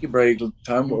take a break, let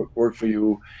time work for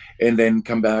you, and then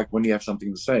come back when you have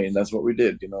something to say. And that's what we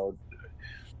did.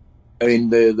 I mean,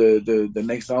 the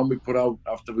next album we put out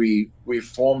after we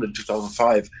formed in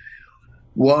 2005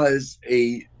 was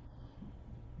a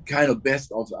kind of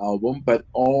best of album, but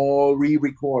all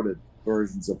re-recorded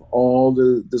versions of all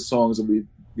the songs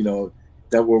that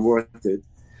that were worth it,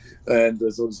 and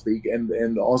so to speak,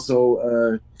 and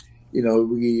also we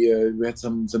had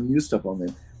some new stuff on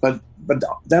there, but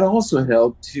that also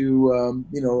helped to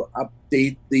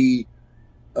update the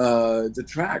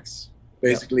tracks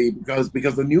Yep. basically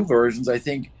because the new versions I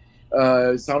think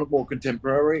sounded more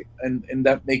contemporary, and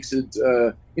that makes it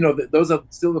those are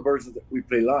still the versions that we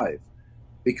play live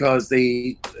because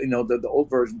the old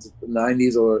versions, the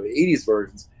 90s or 80s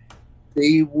versions,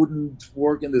 they wouldn't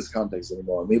work in this context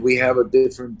anymore. I mean, we have a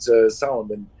different sound,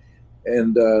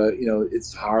 and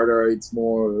it's harder, it's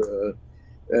more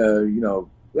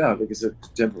yeah, like I said,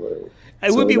 contemporary.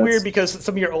 It would So be weird that's because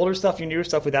some of your older stuff, your newer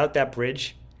stuff, without that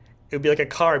bridge, it would be like a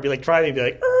car. It'd be like driving.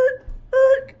 It'd be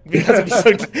like, because it'd be so.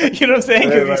 You know what I'm saying?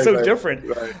 It would be right, so right, different.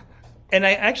 right, And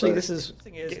I actually, right. this is,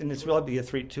 and it's really be a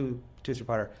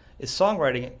three-parter. Is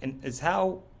songwriting and is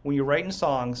how when you're writing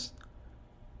songs,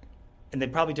 and they're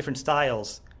probably different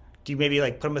styles. Do you maybe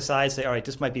like put them aside, say, all right,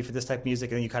 this might be for this type of music,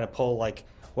 and then you kind of pull like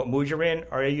what mood you're in,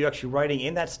 or are you actually writing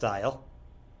in that style?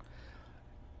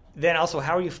 Then also,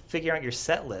 how are you figuring out your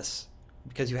set list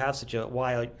because you have such a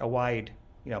wide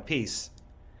piece.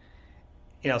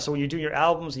 So when you're doing your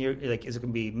albums, and you're like, is it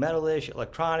going to be metalish,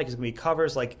 electronic? Is it going to be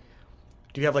covers? Like,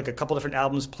 do you have like a couple different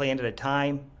albums planned at a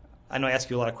time? I know I ask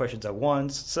you a lot of questions at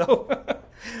once, so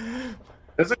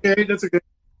That's okay. That's okay.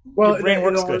 your Well, brain it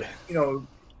works all good.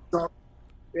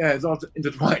 yeah, it's all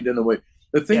intertwined in a way.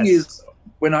 The thing Yes. is,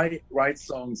 when I write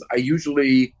songs, I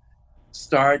usually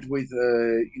start with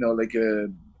like a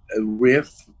riff,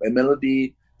 a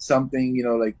melody, something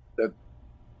like that,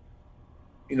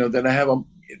 that I have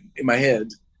in my head,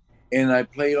 and I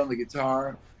play it on the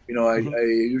guitar. Hmm. I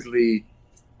usually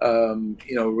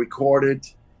record it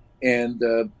and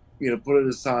put it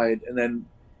aside, and then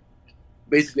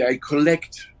basically I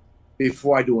collect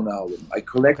before I do an album. I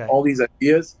collect Okay. all these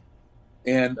ideas,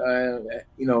 and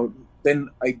then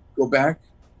I go back,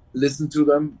 listen to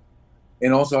them,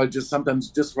 and also I just sometimes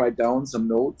just write down some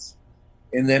notes,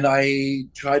 and then I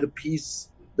try to piece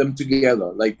them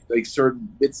together, like certain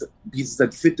bits pieces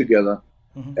that fit together,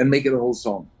 Hmm. and make it a whole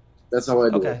song. That's how I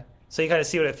do it. Okay. So you kind of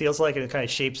see what it feels like, and it kind of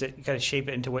shapes it. You kind of shape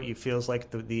it into what you feels like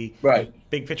the Right,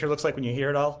 big picture looks like when you hear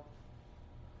it all.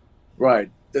 right.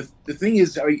 The thing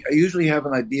is, I usually have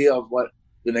an idea of what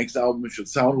the next album should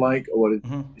sound like or what it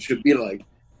Hmm. should be like,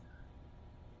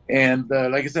 and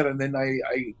like I said, and then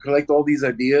I collect all these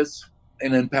ideas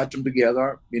and then patch them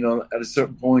together. At a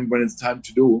certain point when it's time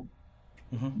to do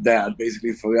Hmm. that,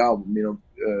 basically for the album.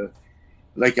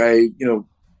 Like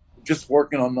just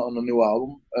working on a new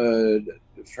album.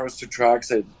 The first two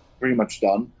tracks I pretty much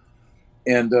done,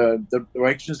 and the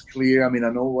direction is clear. I mean, I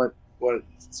know what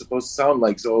it's supposed to sound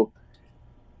like, so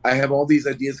I have all these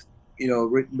ideas,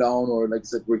 written down or like I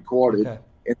said, recorded, Okay.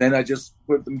 and then I just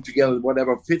put them together,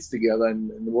 whatever fits together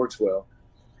and works well.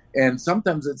 And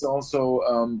sometimes it's also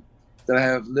that I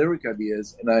have lyric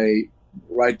ideas and I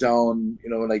write down,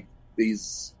 like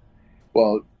these,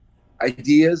 well,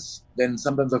 ideas. Then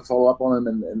sometimes I follow up on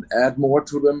them and add more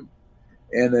to them,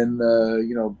 and then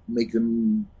make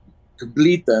them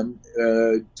complete them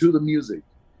to the music.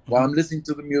 While I'm listening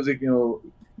to the music,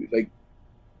 like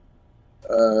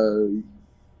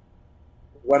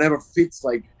whatever fits,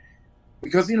 like,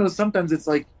 because sometimes it's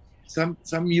like some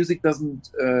music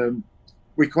doesn't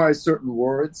require certain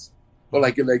words, or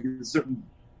like a certain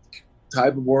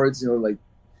type of words, like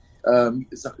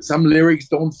some lyrics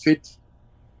don't fit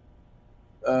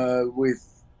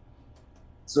with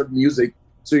certain music,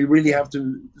 so you really have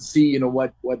to see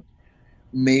what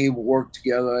may work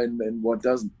together and what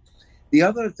doesn't. The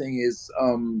other thing is,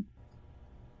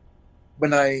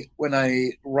 when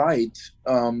I write,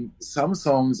 some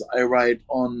songs I write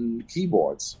on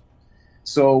keyboards.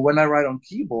 So when I write on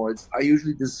keyboards, I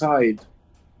usually decide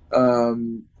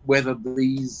whether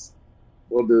these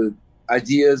or the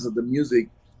ideas of the music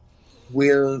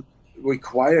will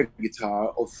require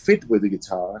guitar or fit with the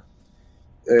guitar.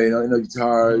 In a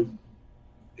guitar,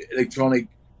 electronic,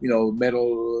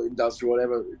 metal, industrial,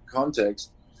 whatever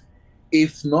context.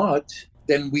 If not,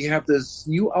 then we have this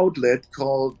new outlet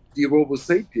called the Robo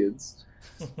Sapiens,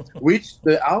 which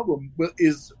the album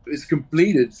is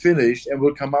completed, finished, and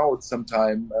will come out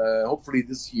sometime, hopefully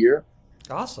this year.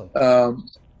 Awesome.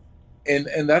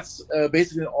 And that's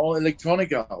basically an all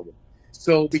electronic album.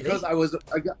 So because I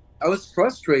was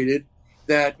frustrated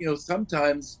that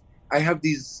sometimes I have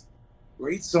these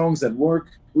great songs that work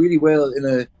really well in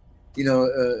a in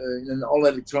an all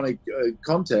electronic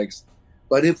context,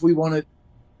 but if we wanted,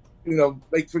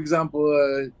 like for example,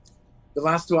 the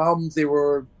last two albums, they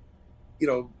were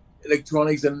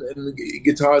electronics and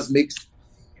guitars mixed,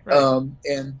 right.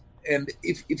 And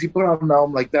if you put out an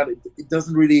album like that, it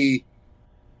doesn't really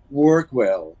work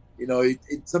well.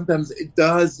 It sometimes it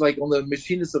does. Like on the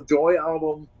Machinists of Joy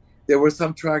album, there were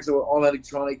some tracks that were all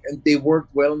electronic and they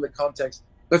worked well in the context,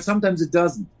 but sometimes it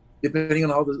doesn't, depending on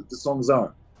how the songs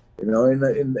are.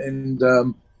 And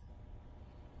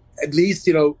at least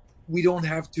we don't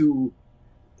have to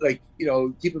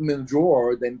keep them in a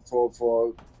drawer then for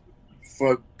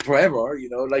forever.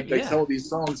 Like some of these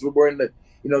songs were in the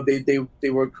they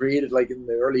were created like in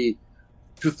the early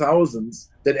 2000s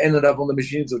that ended up on the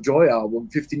Machines of Joy album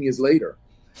 15 years later.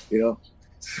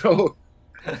 So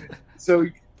so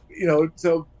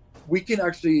we can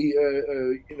actually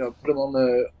put them on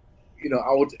the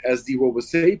out as the Robo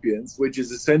Sapiens, which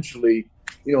is essentially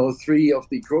three of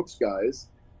the Kropf guys,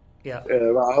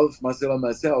 Ralph, Marcel, and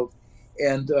myself,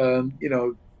 and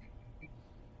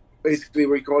basically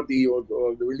record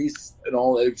or release an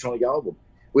all electronic album,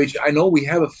 which I know we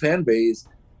have a fan base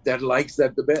that likes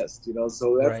that the best,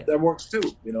 so that works too.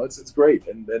 It's great,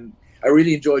 and I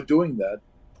really enjoy doing that.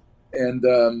 And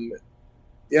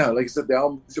like I said, the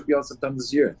album should be out sometime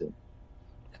this year, I think.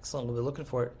 Excellent. We'll be looking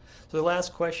for it. So the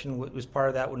last question was part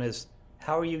of that one is,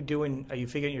 how are you doing? Are you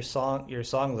figuring your song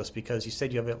list? Because you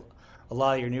said you have a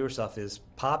lot of your newer stuff is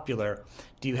popular.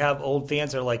 Do you have old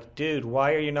fans that are like, dude,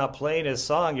 why are you not playing this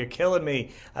song? You're killing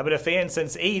me. I've been a fan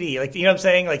since '80. Like, you know what I'm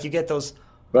saying? Like, you get those.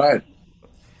 Right.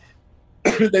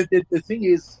 The thing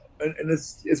is, and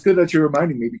it's good that you're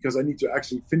reminding me, because I need to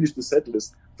actually finish the set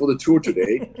list for the tour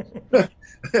today.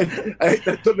 I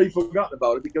totally forgotten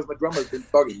about it because my drummer's been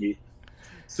bugging me.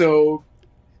 So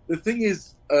the thing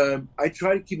is, I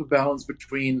try to keep a balance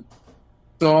between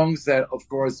songs that, of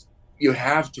course, you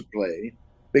have to play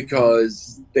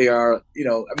because they are,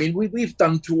 we've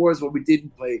done tours where we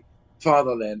didn't play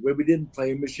Fatherland, where we didn't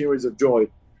play Machineries of Joy.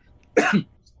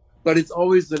 But it's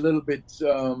always a little bit,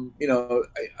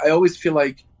 I always feel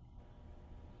like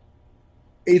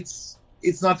it's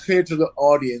not fair to the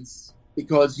audience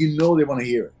because they want to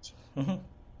hear it. Mm-hmm.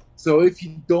 So if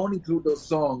you don't include those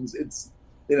songs, it's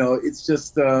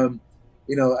just, I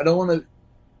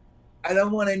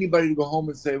don't want anybody to go home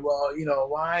and say, well,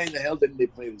 why the hell didn't they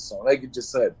play this song? Like you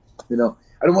just said, I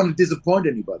don't want to disappoint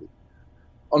anybody.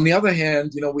 On the other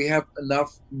hand, we have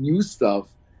enough new stuff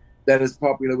that is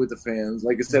popular with the fans.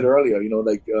 Like I said earlier,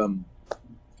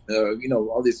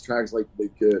 all these tracks like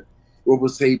Robo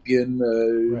Sapien,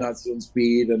 Nazi on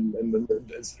Speed, and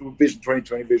Vision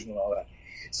 2020 Vision and all that.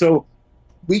 So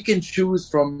we can choose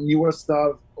from newer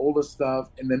stuff, older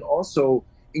stuff, and then also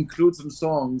include some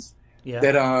songs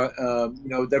that are,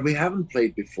 that we haven't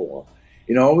played before.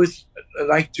 I always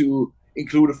like to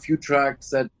include a few tracks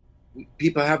that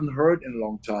people haven't heard in a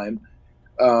long time.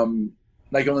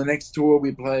 Like on the next tour,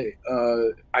 we play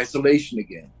Isolation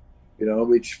again,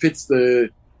 which fits the,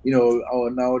 our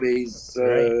nowadays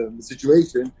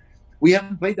situation. We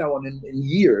haven't played that one in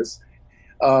years.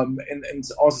 and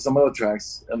also some other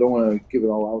tracks. I don't want to give it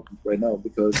all out right now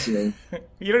because you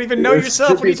don't even know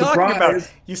yourself what you're talking about.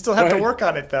 You still have right? to work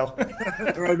on it, though.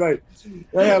 right.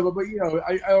 Yeah, but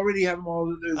I already have them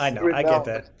all. I know. I get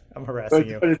that. I'm harassing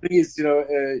you. But the thing is,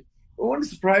 I want to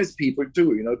surprise people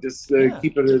too. Just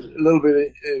keep it a little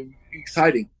bit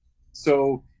exciting.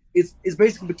 So it's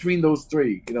basically between those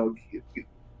three.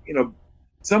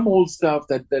 Some old stuff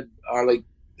that are like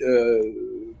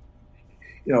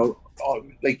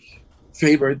like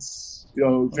favorites,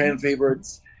 fan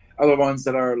favorites. Other ones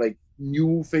that are like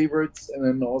new favorites, and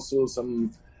then also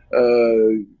some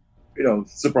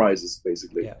surprises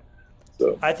basically. Yeah.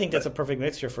 So I think that's a perfect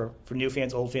mixture for new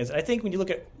fans, old fans. I think when you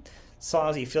look at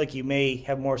songs, you feel like you may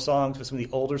have more songs with some of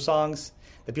the older songs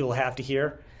that people have to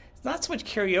hear. It's not so much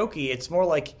karaoke. It's more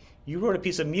like you wrote a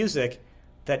piece of music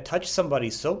that touched somebody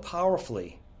so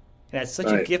powerfully, and that's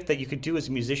such a gift that you could do as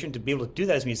a musician, to be able to do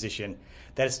that as a musician,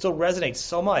 that it still resonates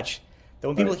so much that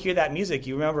when people hear that music,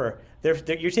 you remember you're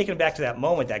taking them back to that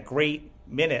moment, that great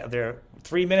minute of their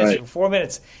 3 minutes or 4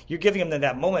 minutes. You're giving them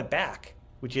that moment back,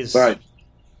 which is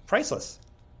priceless.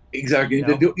 Exactly. You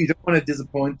don't want to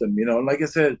disappoint them. Like I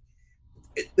said,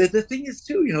 the thing is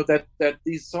too, that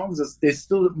these songs, they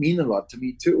still mean a lot to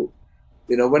me too.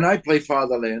 When I play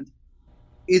Fatherland,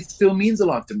 it still means a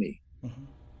lot to me. Mm-hmm.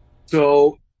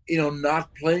 So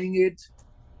not playing it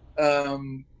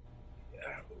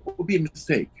would be a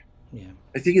mistake. Yeah,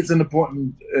 I think it's an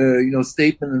important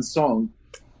statement and song.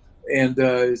 And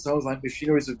songs like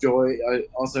Machineries of Joy are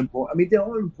also important. I mean, they're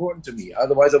all important to me.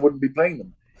 Otherwise, I wouldn't be playing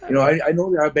them. I know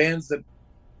there are bands that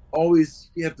always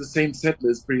have the same set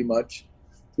list pretty much,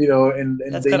 and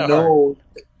that's they know,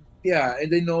 hard.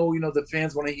 And they know, the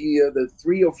fans want to hear the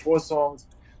 3 or 4 songs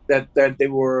that they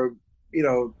were,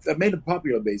 that made them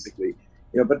popular basically,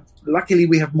 but luckily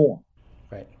we have more.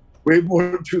 Right. We have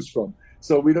more to choose from.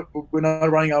 So we're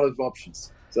not running out of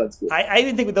options. So that's good. I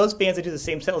even think with those bands that do the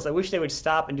same set list, I wish they would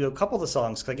stop and do a couple of the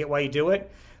songs, because I get why you do it.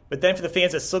 But then for the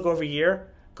fans that still go every year,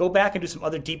 go back and do some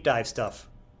other deep dive stuff.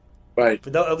 Right.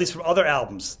 At least from other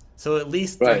albums. So at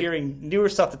least they're hearing newer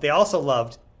stuff that they also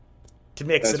loved to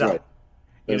mix it up. Right.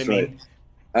 You know what I mean?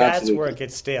 Absolutely. That's where it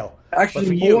gets stale.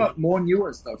 Actually, more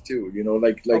newer stuff too.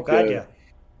 Like oh God, yeah.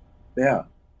 Yeah.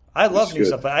 I love new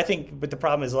stuff, but I think the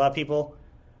problem is a lot of people,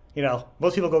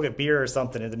 most people go get beer or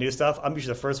something and the new stuff. I'm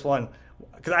usually the first one,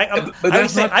 because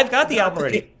I've got the album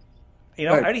already. I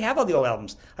already have all the old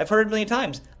albums. I've heard it a million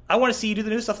times. I want to see you do the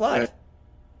new stuff live. Right.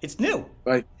 It's new.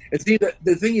 Right. And see,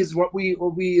 the thing is, what we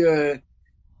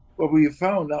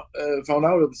found out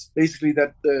was basically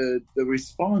that the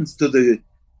response to the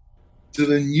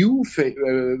new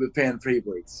fan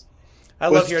favorites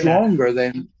was stronger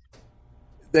than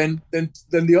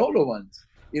the older ones.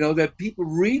 That people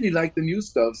really like the new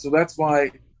stuff, so that's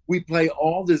why we play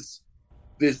all these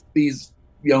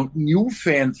new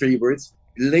fan favorites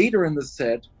later in the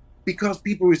set, because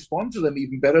people respond to them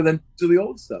even better than to the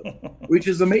old stuff, which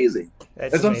is amazing.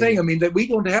 That's what I'm saying. I mean, that we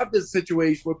don't have this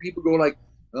situation where people go like,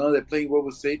 "Oh, they're playing What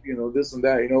Was Sapien, this and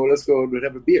that. Let's go and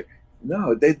have a beer."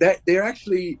 No, they're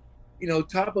actually,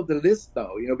 top of the list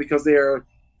though. Because they're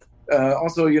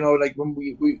also, like when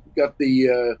we got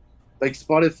the like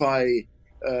Spotify,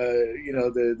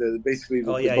 the basically the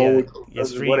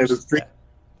vote, whatever.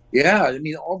 Yeah, I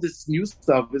mean, all this new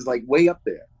stuff is like way up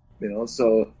there.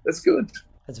 So that's good.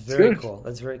 That's very cool.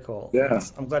 That's very cool. Yeah.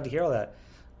 I'm glad to hear all that.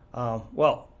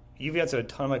 Well, you've answered a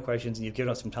ton of my questions, and you've given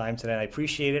us some time today. I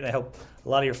appreciate it. I hope a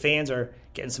lot of your fans are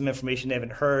getting some information they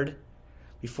haven't heard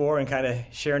before and kind of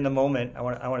sharing the moment. I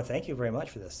want to thank you very much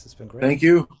for this. It's been great. Thank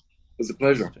you. It was a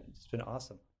pleasure. It's been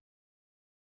awesome.